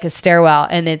 Yeah, like a stairwell,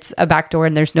 and it's a back door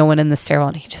and there's no one in the stairwell,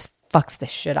 and he just fucks the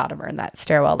shit out of her in that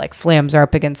stairwell, like slams her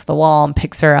up against the wall and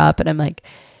picks her up, and I'm like,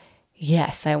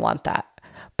 yes, I want that.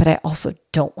 But I also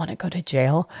don't want to go to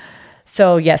jail.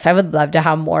 So yes, I would love to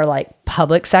have more like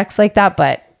public sex like that,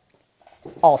 but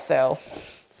also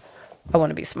I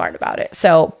want to be smart about it.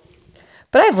 So,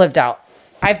 but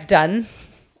I've done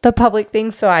the public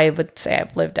thing. So I would say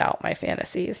I've lived out my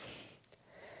fantasies.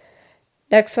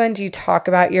 Next one, do you talk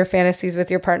about your fantasies with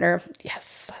your partner?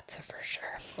 Yes, that's for sure.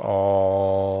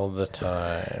 All the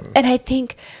time. And I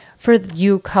think for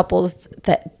you couples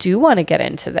that do want to get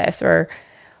into this, or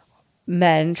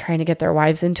men trying to get their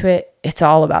wives into it, it's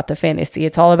all about the fantasy.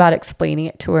 It's all about explaining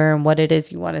it to her and what it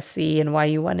is you want to see and why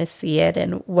you want to see it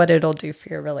and what it'll do for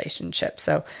your relationship.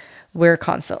 So we're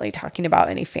constantly talking about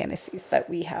any fantasies that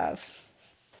we have.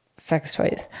 Sex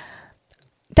toys.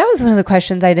 That was one of the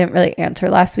questions I didn't really answer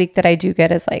last week that I do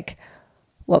get, is like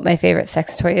what my favorite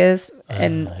sex toy is.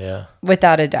 And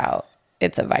without a doubt,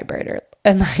 it's a vibrator.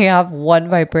 And I have one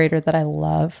vibrator that I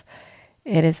love.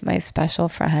 It is my special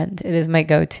friend. It is my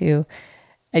go-to.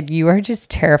 And you are just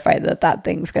terrified that that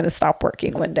thing's going to stop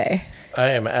working one day.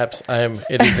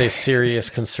 It is a serious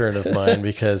concern of mine,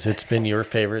 because it's been your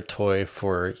favorite toy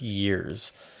for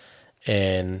years,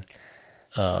 and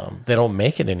they don't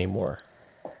make it anymore.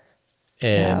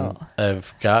 And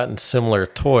I've gotten similar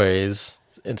toys,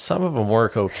 and some of them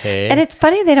work okay. And it's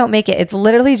funny they don't make it. It's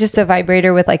literally just a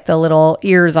vibrator with like the little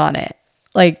ears on it.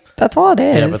 Like, that's all it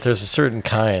is. Yeah, but there's a certain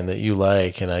kind that you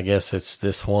like, and I guess it's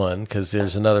this one, because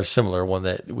there's another similar one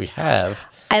that we have.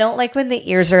 I don't like when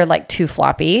the ears are like too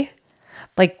floppy.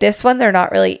 Like this one, they're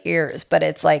not really ears, but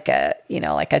it's like a,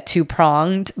 like a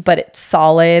two-pronged, but it's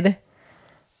solid.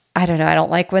 I don't know. I don't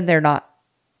like when they're not,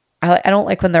 I don't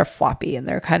like when they're floppy and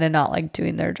they're kind of not like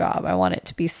doing their job. I want it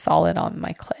to be solid on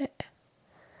my clit.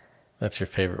 That's your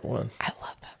favorite one. I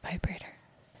love that vibrator.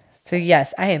 So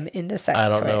yes, I am into sex toys. I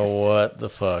don't know what the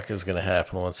fuck is going to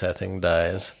happen once that thing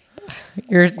dies.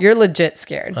 You're legit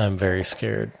scared. I'm very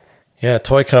scared. Yeah,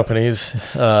 toy companies,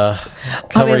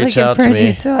 come reach out to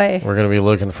me. We're going to be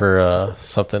looking for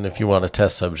something. If you want a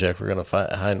test subject, we're going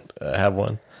to have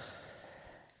one.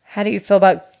 How do you feel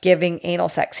about giving anal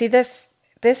sex? See, this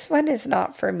one is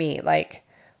not for me. Like,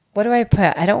 what do I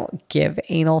put? I don't give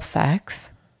anal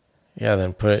sex. Yeah,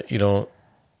 then you don't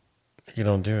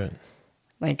do it.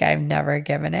 Like, I've never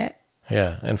given it.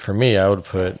 Yeah, and for me, I would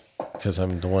put, because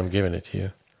I'm the one giving it to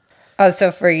you. Oh,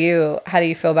 so for you, how do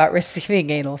you feel about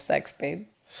receiving anal sex, babe?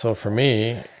 So for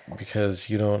me, because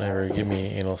you don't ever give me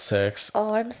anal sex.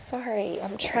 Oh, I'm sorry.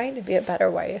 I'm trying to be a better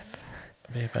wife.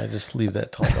 Babe, I just leave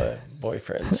that to all my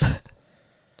boyfriends.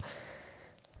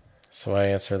 So I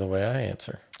answer the way I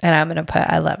answer. And I'm going to put,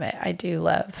 I love it. I do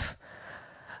love.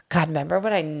 God, remember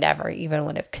when I never even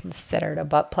would have considered a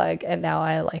butt plug, and now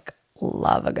I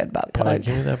love a good butt plug.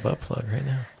 Give me that butt plug right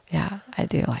now. Yeah, I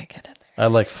do like it. I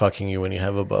like fucking you when you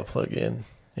have a butt plug in.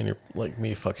 and you're like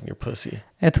me fucking your pussy.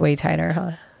 It's way tighter,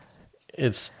 huh?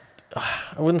 It's,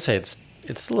 I wouldn't say it's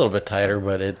a little bit tighter,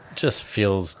 but it just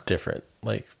feels different.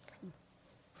 Like,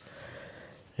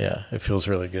 yeah, it feels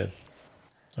really good.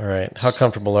 All right. How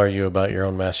comfortable are you about your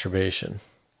own masturbation?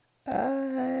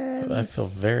 I feel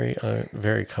very,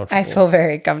 very comfortable. I feel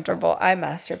very comfortable. I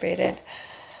masturbated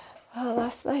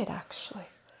last night, actually.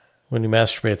 When you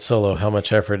masturbate solo, how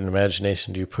much effort and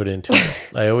imagination do you put into it?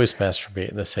 I always masturbate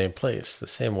in the same place, the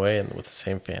same way, and with the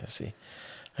same fantasy.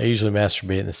 I usually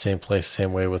masturbate in the same place,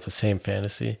 same way, with the same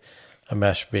fantasy. I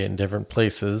masturbate in different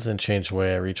places and change the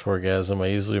way I reach orgasm. I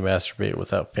usually masturbate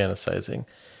without fantasizing.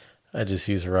 I just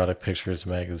use erotic pictures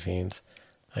and magazines.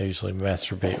 I usually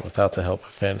masturbate without the help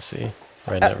of fantasy.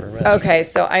 Or I never masturbate. Okay,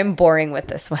 so I'm boring with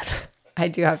this one. I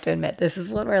do have to admit, this is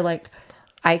one where like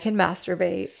I can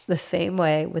masturbate the same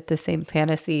way with the same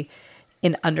fantasy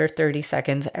in under 30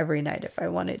 seconds every night if I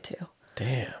wanted to.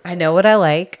 Damn. I know what I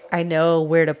like. I know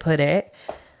where to put it.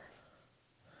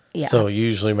 Yeah. So you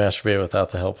usually masturbate without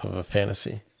the help of a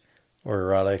fantasy or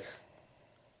erotic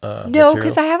No, material?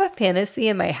 because I have a fantasy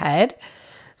in my head.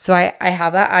 So I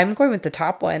have that. I'm going with the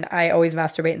top one. I always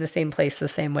masturbate in the same place, the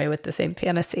same way with the same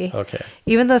fantasy. Okay.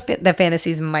 Even though the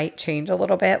fantasies might change a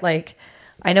little bit, like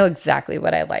I know exactly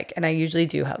what I like. And I usually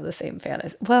do have the same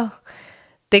fantasy. Well,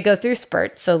 they go through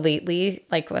spurts. So lately,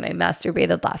 like when I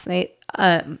masturbated last night,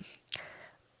 I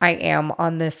am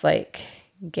on this like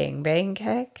gangbang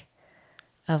kick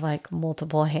of like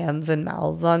multiple hands and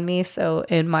mouths on me. So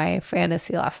in my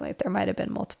fantasy last night, there might have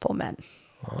been multiple men.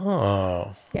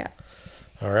 Oh. Yeah.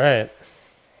 All right.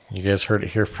 You guys heard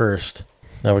it here first.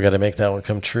 Now we got to make that one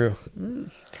come true.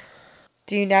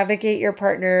 Do you navigate your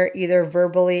partner either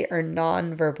verbally or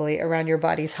non-verbally around your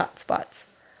body's hot spots?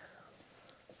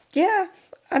 Yeah.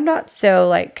 I'm not so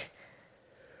like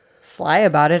sly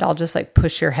about it. I'll just like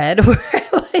push your head where I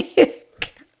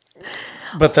like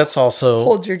But that's also...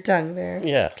 hold your tongue there.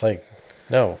 Yeah, like,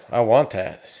 no, I want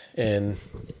that. And,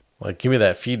 like, give me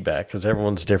that feedback because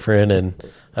everyone's different and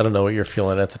I don't know what you're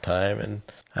feeling at the time. And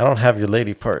I don't have your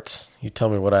lady parts. You tell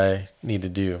me what I need to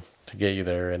do to get you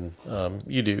there. And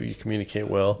you do. You communicate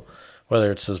well,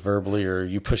 whether it's just verbally or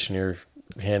you pushing your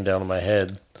hand down on my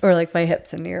head. Or like my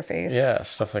hips into your face. Yeah,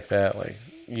 stuff like that. Like,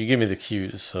 you give me the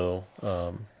cues. So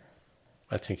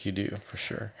I think you do for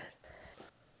sure.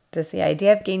 Does the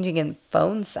idea of engaging in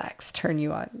phone sex turn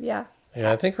you on? Yeah.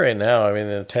 Yeah, I think right now, I mean,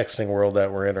 in the texting world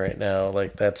that we're in right now,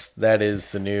 like that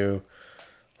is the new,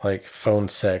 like, phone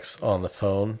sex on the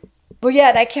phone. Well, yeah,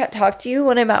 and I can't talk to you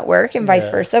when I'm at work and vice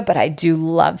versa, but I do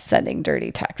love sending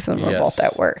dirty texts when we're both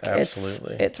at work.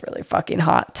 Absolutely. It's really fucking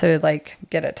hot to, like,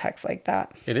 get a text like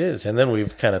that. It is. And then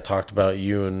we've kind of talked about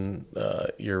you and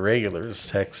your regulars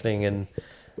texting and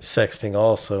sexting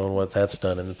also and what that's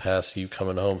done in the past. You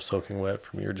coming home soaking wet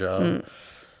from your job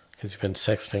because you've been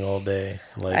sexting all day.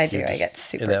 Like, I do. I get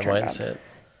super in that turned on. mindset.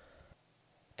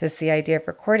 Does the idea of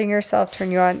recording yourself turn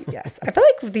you on? Yes. I feel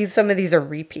like some of these are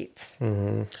repeats.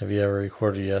 Mm-hmm. Have you ever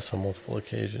recorded yes on multiple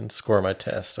occasions? Score my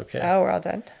test, okay? Oh, we're all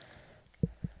done.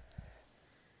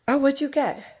 Oh, what'd you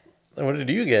get? What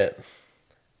did you get?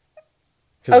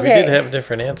 Because we did have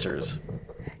different answers.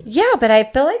 Yeah, but I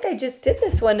feel like I just did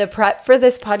this one to prep for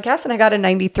this podcast and I got a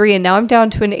 93 and now I'm down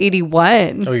to an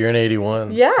 81. Oh, you're an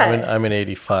 81? Yeah. I'm an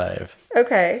 85.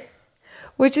 Okay.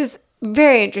 Which is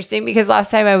very interesting because last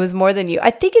time I was more than you.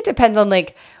 I think it depends on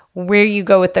like where you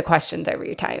go with the questions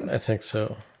every time. I think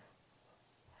so.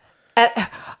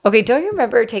 Okay, don't you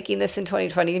remember taking this in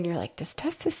 2020 and you're like, this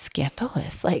test is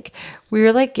scandalous. Like we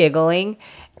were like giggling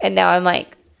and now I'm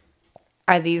like,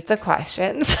 are these the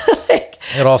questions? Like,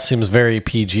 it all seems very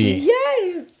PG.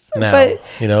 Yes.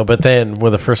 Now, but then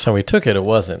the first time we took it, it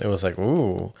wasn't. It was like,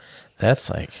 ooh, that's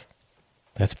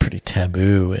pretty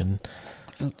taboo. And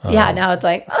yeah, now it's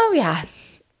like, oh yeah.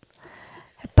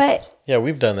 But yeah,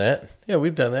 we've done that.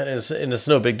 And it's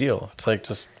no big deal. It's like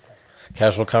just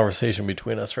casual conversation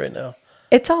between us right now.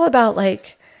 It's all about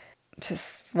like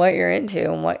just what you're into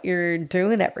and what you're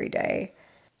doing every day.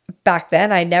 Back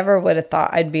then, I never would have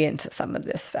thought I'd be into some of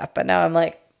this stuff. But now I'm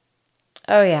like,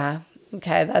 oh yeah,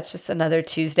 okay, that's just another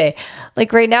Tuesday.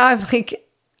 Like right now, I'm like,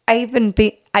 I've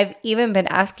even been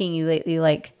asking you lately,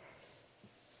 like,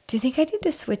 do you think I need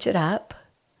to switch it up?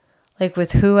 Like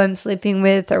with who I'm sleeping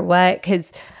with or what?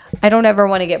 Because I don't ever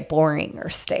want to get boring or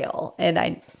stale. And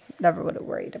I never would have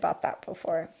worried about that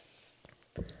before.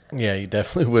 Yeah, you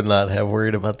definitely would not have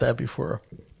worried about that before.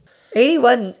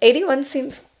 81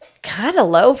 seems kind of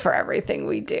low for everything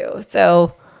we do.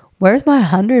 So where's my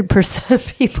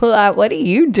 100% people at? What are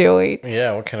you doing?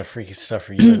 Yeah, what kind of freaky stuff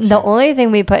are you into? The only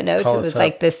thing we put no Call to us was up.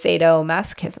 like the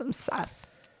sadomasochism stuff.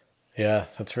 Yeah,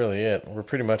 that's really it. We're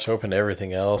pretty much open to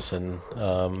everything else, and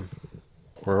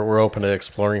we're open to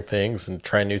exploring things and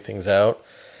trying new things out.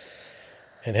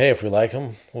 And hey, if we like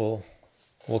them, we'll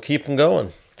keep them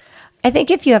going. I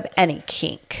think if you have any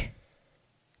kink,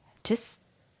 just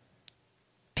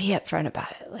be upfront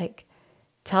about it. Like,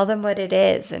 tell them what it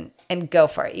is and go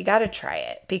for it. You got to try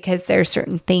it, because there are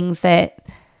certain things that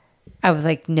I was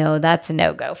like, no, that's a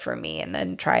no-go for me. And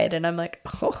then try it, and I'm like,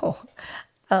 oh,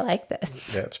 I like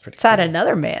this. Yeah, it's pretty Let's add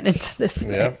another man into this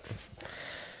mix. Yeah.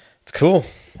 It's cool.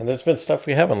 And there's been stuff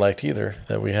we haven't liked either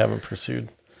that we haven't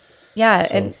pursued. Yeah,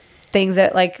 so. And things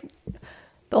that, like,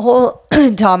 the whole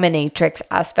dominatrix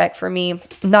aspect for me,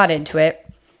 not into it.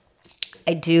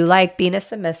 I do like being a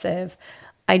submissive.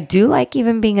 I do like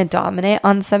even being a dominant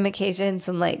on some occasions,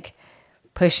 and like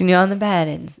pushing you on the bed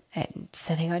and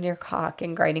sitting on your cock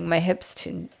and grinding my hips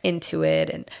into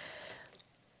it.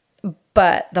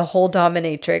 But the whole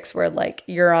dominatrix where like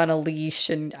you're on a leash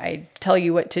and I tell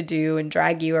you what to do and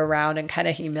drag you around and kind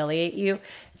of humiliate you,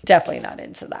 definitely not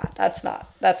into that. That's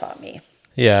not me.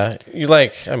 Yeah,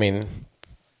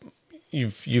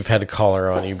 you've had a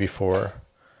collar on you before.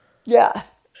 Yeah.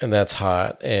 And that's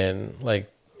hot, and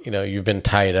like, you've been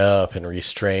tied up and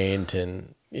restrained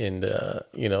and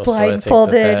blindfolded. So I think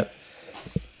that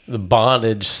the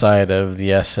bondage side of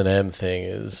the S&M thing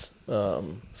is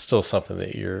still something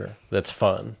that's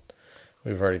fun.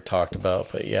 We've already talked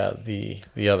about, but yeah,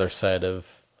 the other side of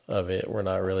it,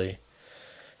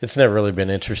 it's never really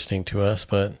been interesting to us,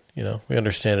 but we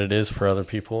understand it is for other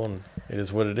people, and it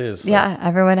is what it is. Yeah,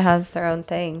 everyone has their own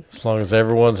thing. As long as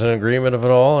everyone's in agreement of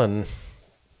it all and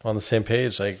on the same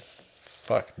page, like,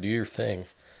 fuck, do your thing.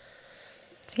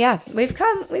 Yeah, we've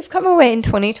come away in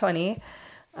 2020.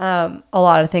 A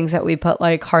lot of things that we put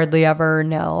like hardly ever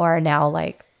no are now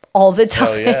like all the time.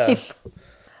 Oh, yeah.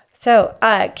 So,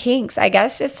 kinks, I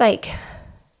guess, just like,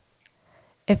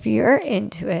 if you're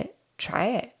into it, try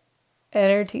it.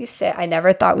 Introduce it. I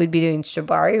never thought we'd be doing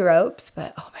shibari ropes,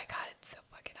 but oh my God, it's so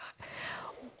fucking hot.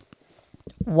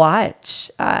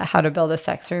 Watch how to build a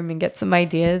sex room and get some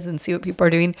ideas and see what people are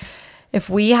doing. If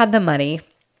we had the money,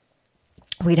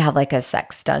 we'd have like a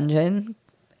sex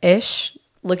dungeon-ish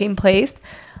looking place.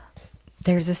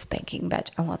 There's a spanking bench.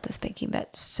 I want the spanking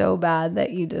bench so bad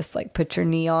that you just like put your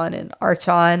knee on and arch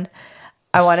on.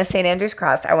 I want a St. Andrew's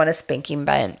cross. I want a spanking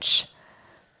bench.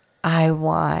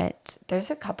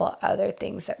 There's a couple other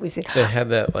things that we've seen. They had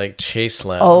that like chase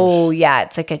lounge. Oh yeah,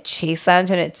 it's like a chase lounge,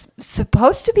 and it's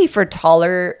supposed to be for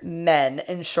taller men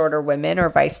and shorter women, or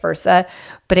vice versa,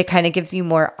 but it kind of gives you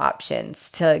more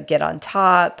options to get on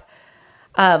top.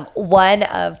 One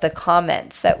of the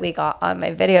comments that we got on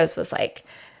my videos was like,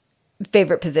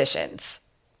 favorite positions.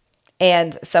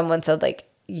 And someone said like,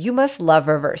 you must love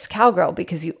reverse cowgirl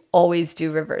because you always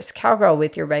do reverse cowgirl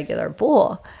with your regular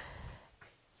bull.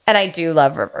 And I do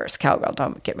love reverse cowgirl.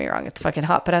 Don't get me wrong. It's fucking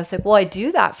hot. But I was like, well, I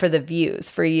do that for the views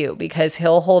for you, because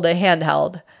he'll hold a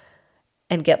handheld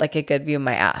and get like a good view of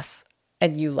my ass.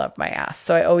 And you love my ass.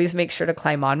 So I always make sure to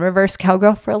climb on reverse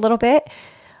cowgirl for a little bit.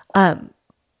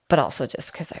 But also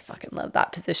just because I fucking love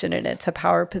that position, and it's a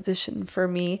power position for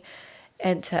me,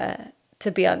 and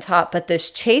to be on top. But this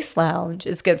chase lounge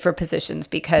is good for positions,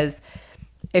 because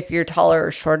if you're taller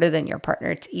or shorter than your partner,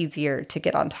 it's easier to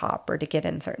get on top or to get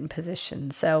in certain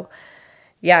positions. So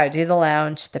yeah, I do the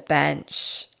lounge, the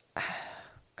bench.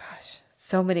 Gosh,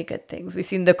 so many good things. We've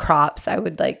seen the crops. I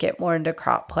would like get more into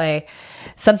crop play.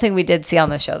 Something we did see on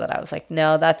the show that I was like,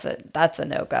 no, that's a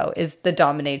no-go, is the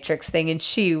dominatrix thing. And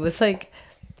she was like,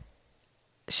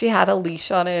 she had a leash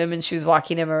on him and she was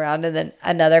walking him around, and then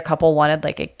another couple wanted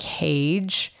like a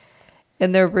cage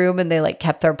in their room, and they like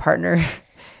kept their partner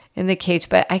in the cage.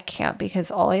 But I can't, because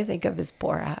all I think of is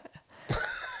Borat.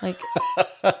 Like,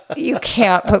 you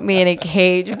can't put me in a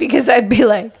cage, because I'd be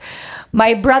like,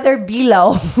 my brother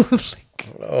below.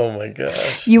 Oh my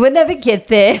gosh. You would never get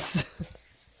this.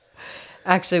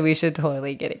 Actually, we should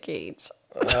totally get a cage.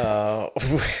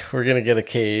 We're going to get a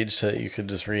cage so that you could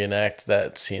just reenact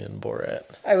that scene in Borat.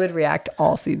 I would react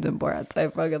all scenes in Borat. I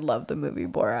fucking love the movie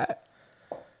Borat.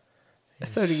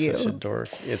 So do you. Such a dork.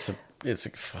 It's a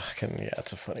fucking, yeah,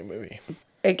 it's a funny movie.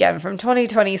 Again, from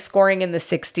 2020, scoring in the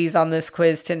 60s on this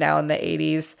quiz to now in the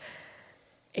 80s.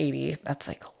 80, that's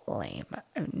like lame.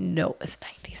 I know it was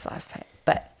 90s last time,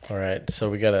 but. All right,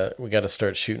 so we gotta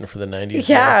start shooting for the 90s.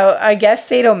 Yeah, now. I guess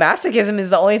sadomasochism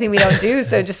is the only thing we don't do,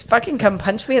 so just fucking come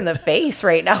punch me in the face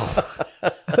right now.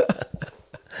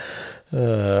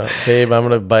 Babe, I'm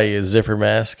gonna buy you a zipper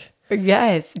mask.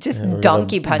 Yes, just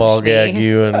donkey punch ball me. gag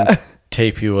you and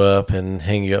tape you up and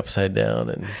hang you upside down.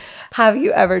 And Have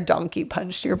you ever donkey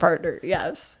punched your partner?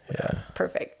 Yes. Yeah.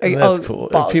 Perfect. That's cool.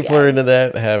 If people are into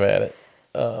that, have at it.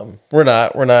 We're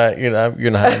not,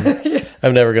 you're not.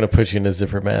 I'm never going to put you in a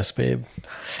zipper mask, babe.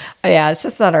 Yeah, it's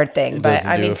just not our thing. But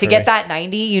I mean, to get that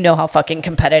 90, you know how fucking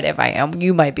competitive I am.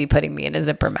 You might be putting me in a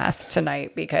zipper mask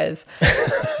tonight because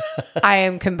I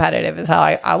am competitive as hell.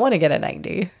 I want to get a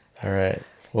 90. All right.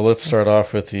 Well, let's start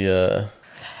off with the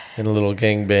in a little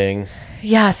gangbang.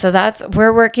 Yeah, so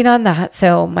we're working on that.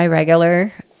 So my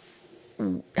regular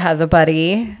has a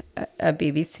buddy, a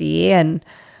BBC, and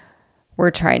we're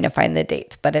trying to find the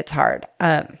dates, but it's hard.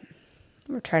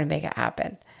 We're trying to make it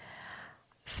happen.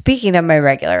 Speaking of my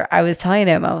regular, I was telling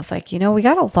him, I was like, we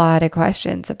got a lot of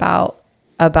questions about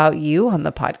you on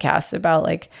the podcast, about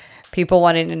like people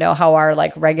wanting to know how our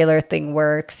like regular thing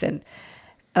works. And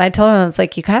I told him, I was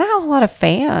like, you kind of have a lot of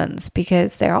fans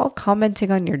because they're all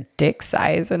commenting on your dick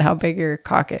size and how big your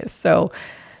cock is. So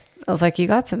I was like, you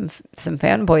got some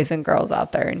fanboys and girls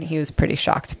out there. And he was pretty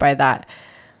shocked by that.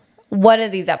 One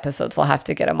of these episodes, we'll have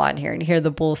to get him on here and hear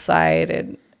the bull side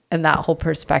and that whole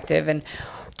perspective. And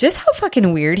just how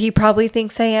fucking weird he probably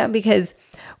thinks I am, because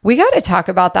we got to talk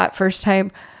about that first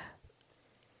time.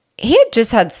 He had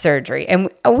just had surgery and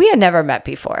we had never met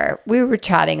before. We were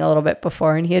chatting a little bit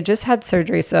before and he had just had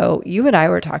surgery. So you and I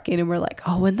were talking and we're like,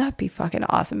 oh, wouldn't that be fucking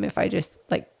awesome if I just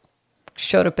like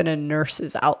showed up in a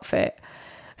nurse's outfit?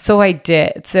 So I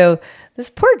did. So this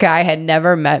poor guy had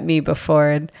never met me before.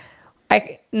 And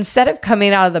instead of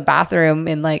coming out of the bathroom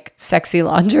in like sexy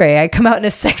lingerie, I come out in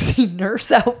a sexy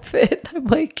nurse outfit. I'm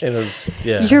like,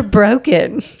 you're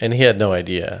broken. And he had no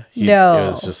idea. No. It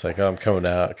was just like, oh, I'm coming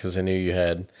out because I knew you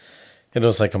had. It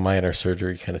was like a minor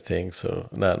surgery kind of thing, so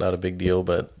not a big deal,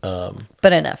 but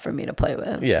enough for me to play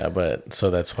with. Yeah, but so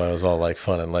that's why it was all like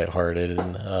fun and lighthearted,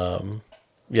 and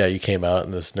you came out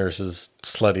in this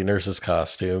slutty nurse's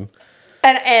costume,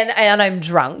 and I'm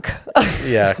drunk.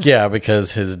 yeah,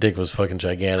 because his dick was fucking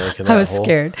gigantic. I was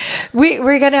scared.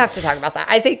 We're gonna have to talk about that.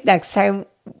 I think next time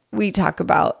we talk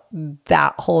about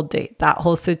that whole date, that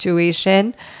whole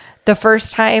situation, the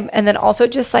first time, and then also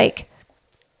just like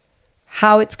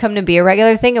how it's come to be a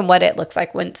regular thing and what it looks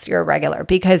like once you're a regular.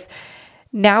 Because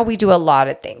now we do a lot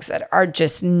of things that are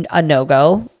just a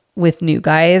no-go with new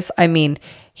guys. I mean,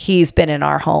 he's been in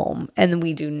our home and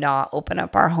we do not open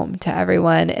up our home to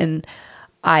everyone. And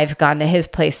I've gone to his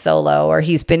place solo, or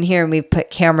he's been here and we put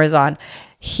cameras on.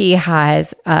 He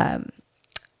has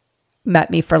met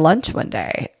me for lunch one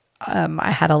day.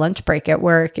 I had a lunch break at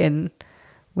work and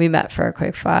we met for a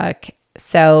quick fuck.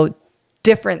 So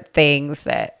different things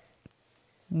that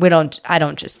I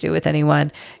don't just do with anyone.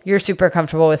 You're super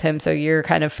comfortable with him, so you're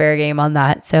kind of fair game on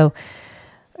that. So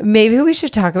maybe we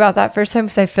should talk about that first time,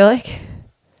 because I feel like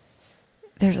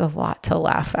there's a lot to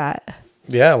laugh at.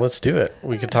 Yeah, let's do it.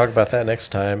 We could talk about that next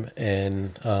time,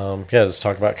 and just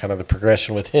talk about kind of the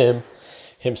progression with him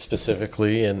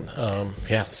specifically, and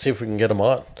let's see if we can get him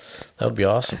on. That would be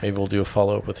awesome. Maybe we'll do a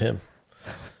follow up with him.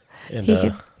 And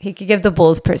he could give the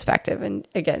Bulls perspective, and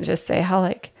again, just say how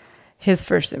like his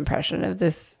first impression of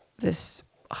this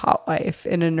hot wife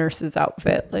in a nurse's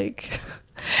outfit, like,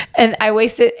 and I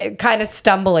wasted kind of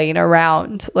stumbling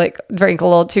around, like drank a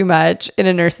little too much in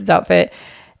a nurse's outfit.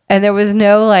 And there was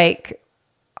no like,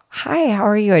 hi, how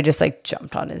are you? I just like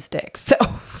jumped on his dick. So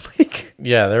like,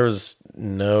 yeah, there was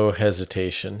no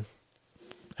hesitation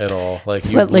at all. Like, that's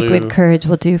what liquid courage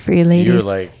will do for you ladies. You were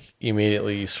like,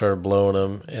 immediately you started blowing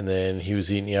him, and then he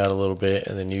was eating you out a little bit,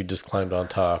 and then you just climbed on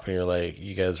top and you're like,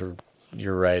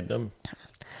 you're riding him. I'm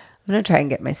going to try and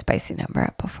get my spicy number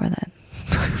up before then.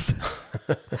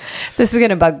 This is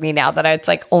going to bug me now that it's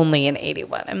like only an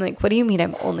 81. I'm like, what do you mean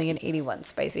I'm only an 81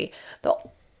 spicy? I'm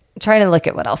trying to look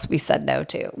at what else we said no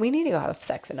to. We need to go have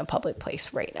sex in a public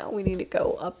place right now. We need to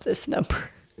go up this number.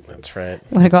 That's right.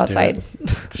 Want to go outside?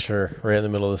 Sure. Right in the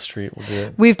middle of the street. We'll do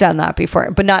it. We've done that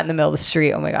before, but not in the middle of the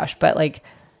street. Oh my gosh. But like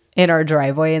in our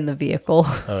driveway in the vehicle.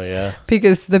 Oh yeah.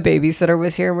 Because the babysitter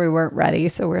was here. We weren't ready.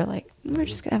 So we're like, we're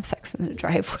just going to have sex in the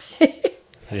driveway.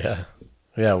 Yeah.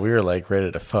 Yeah. We were like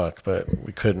ready to fuck, but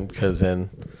we couldn't because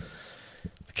then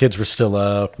the kids were still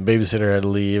up. The babysitter had to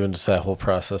leave, and just that whole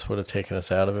process would have taken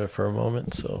us out of it for a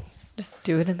moment. So just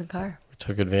do it in the car. We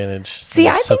took advantage. See,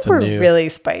 I think we're really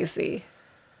spicy.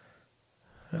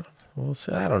 Well,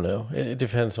 I don't know. It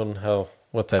depends on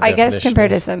what that. I guess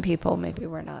compared to some people, maybe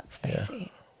we're not spicy. Yeah.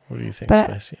 What do you think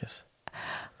spicy is?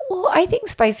 Well, I think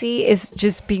spicy is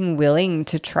just being willing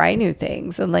to try new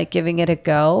things and like giving it a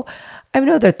go. I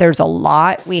know that there's a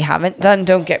lot we haven't done.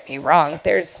 Don't get me wrong.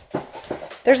 There's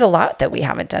a lot that we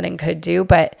haven't done and could do,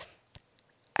 but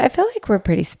I feel like we're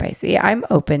pretty spicy. I'm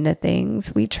open to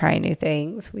things. We try new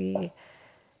things.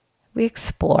 We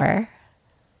explore.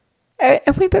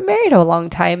 And we've been married a long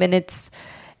time, and it's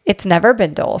never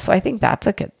been dull. So I think that's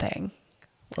a good thing.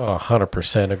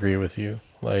 100% agree with you.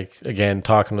 Like, again,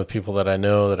 talking with people that I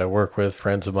know, that I work with,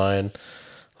 friends of mine,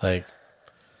 like,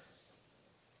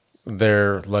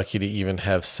 they're lucky to even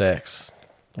have sex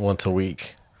once a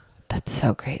week. That's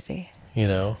so crazy. You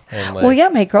know? And like, well, yeah,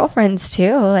 my girlfriends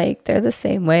too. Like, they're the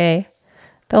same way.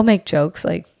 They'll make jokes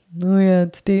like, oh, yeah,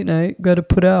 it's date night. Got to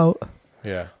put out.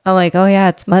 Yeah. I'm like, oh, yeah,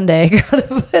 it's Monday. Gotta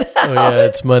put out. Oh, yeah,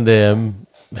 it's Monday. I'm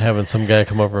having some guy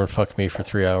come over and fuck me for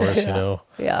 3 hours, Yeah. you know?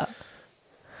 Yeah.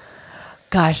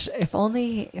 Gosh, if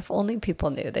only people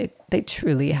knew. They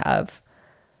truly have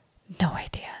no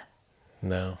idea.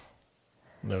 No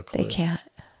clue. They can't.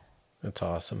 It's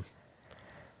awesome.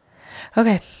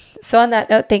 Okay. So on that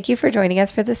note, thank you for joining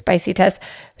us for the spicy test.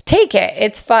 Take it.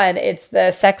 It's fun. It's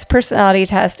the sex personality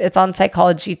test. It's on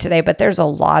Psychology Today, but there's a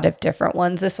lot of different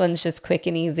ones. This one's just quick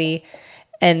and easy.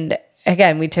 And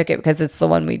again, we took it because it's the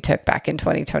one we took back in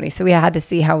 2020. So we had to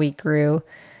see how we grew.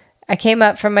 I came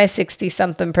up from my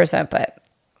 60-something%, but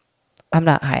I'm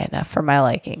not high enough for my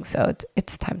liking. So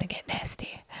it's time to get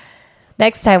nasty.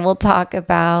 Next time we'll talk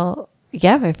about,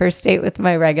 my first date with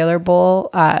my regular bull,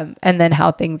 and then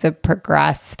how things have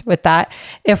progressed with that.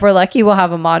 If we're lucky, we'll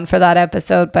have him on for that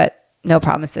episode, but no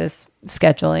promises.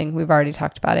 Scheduling, we've already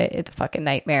talked about it. It's a fucking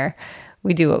nightmare.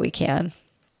 We do what we can.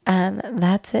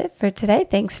 That's it for today.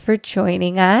 Thanks for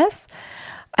joining us.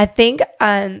 I think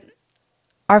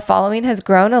our following has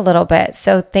grown a little bit.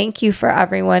 So thank you for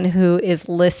everyone who is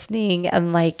listening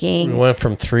and liking. We went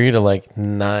from 3 to like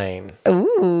 9.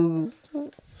 Ooh,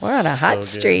 we're on a hot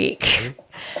So streak.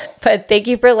 But thank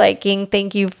you for liking.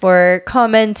 Thank you for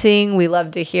commenting. We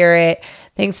love to hear it.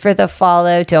 Thanks for the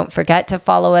follow. Don't forget to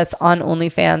follow us on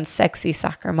OnlyFans, Sexy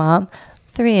Soccer Mom.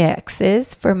 3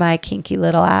 X's for my kinky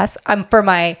little ass. I'm for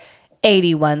my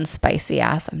 81 spicy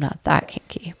ass. I'm not that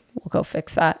kinky. We'll go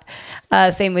fix that.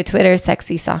 Same with Twitter,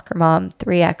 Sexy Soccer Mom.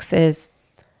 3 X's,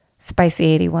 Spicy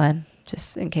 81,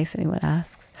 just in case anyone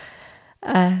asks.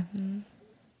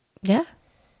 Yeah.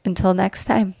 Until next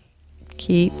time,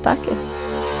 keep fucking.